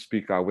 I didn't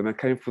speak out. When they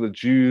came for the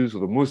Jews or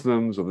the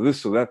Muslims or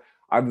this or that,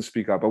 I didn't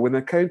speak out. But when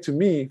they came to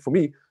me, for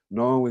me,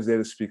 no one was there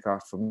to speak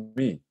out for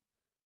me.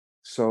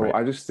 So right.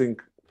 I just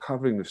think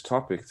covering this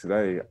topic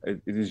today,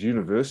 it is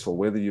universal,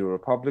 whether you're a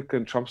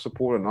Republican, Trump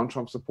supporter,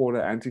 non-Trump supporter,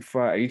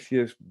 Antifa,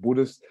 atheist,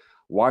 Buddhist,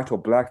 white or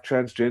black,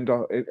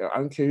 transgender, I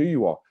don't care who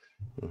you are.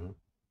 Mhm,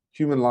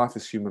 Human life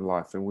is human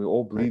life, and we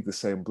all right. bleed the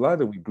same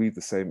blood and we breathe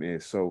the same air.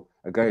 So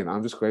again,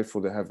 I'm just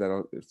grateful to have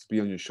that to be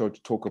on your show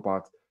to talk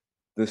about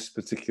this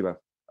particular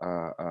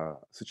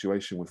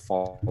situation with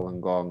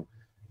Falun Gong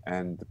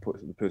and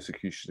the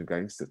persecution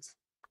against it.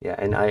 Yeah,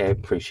 and I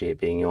appreciate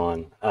being you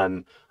on.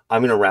 I'm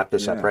gonna wrap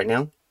this up Yeah, right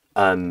now.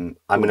 I'm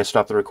gonna cool.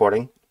 stop the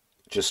recording.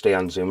 Just stay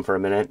on Zoom for a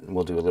minute, and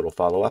we'll do a little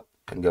follow up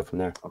and go from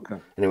there. Okay.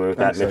 Anyway, with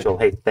that, Thanks, Mitchell, Zach.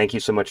 hey, thank you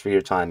so much for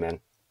your time, man.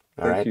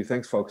 All Thank right. you.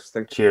 Thanks, folks.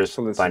 Thanks Cheers.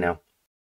 for Bye listening. now.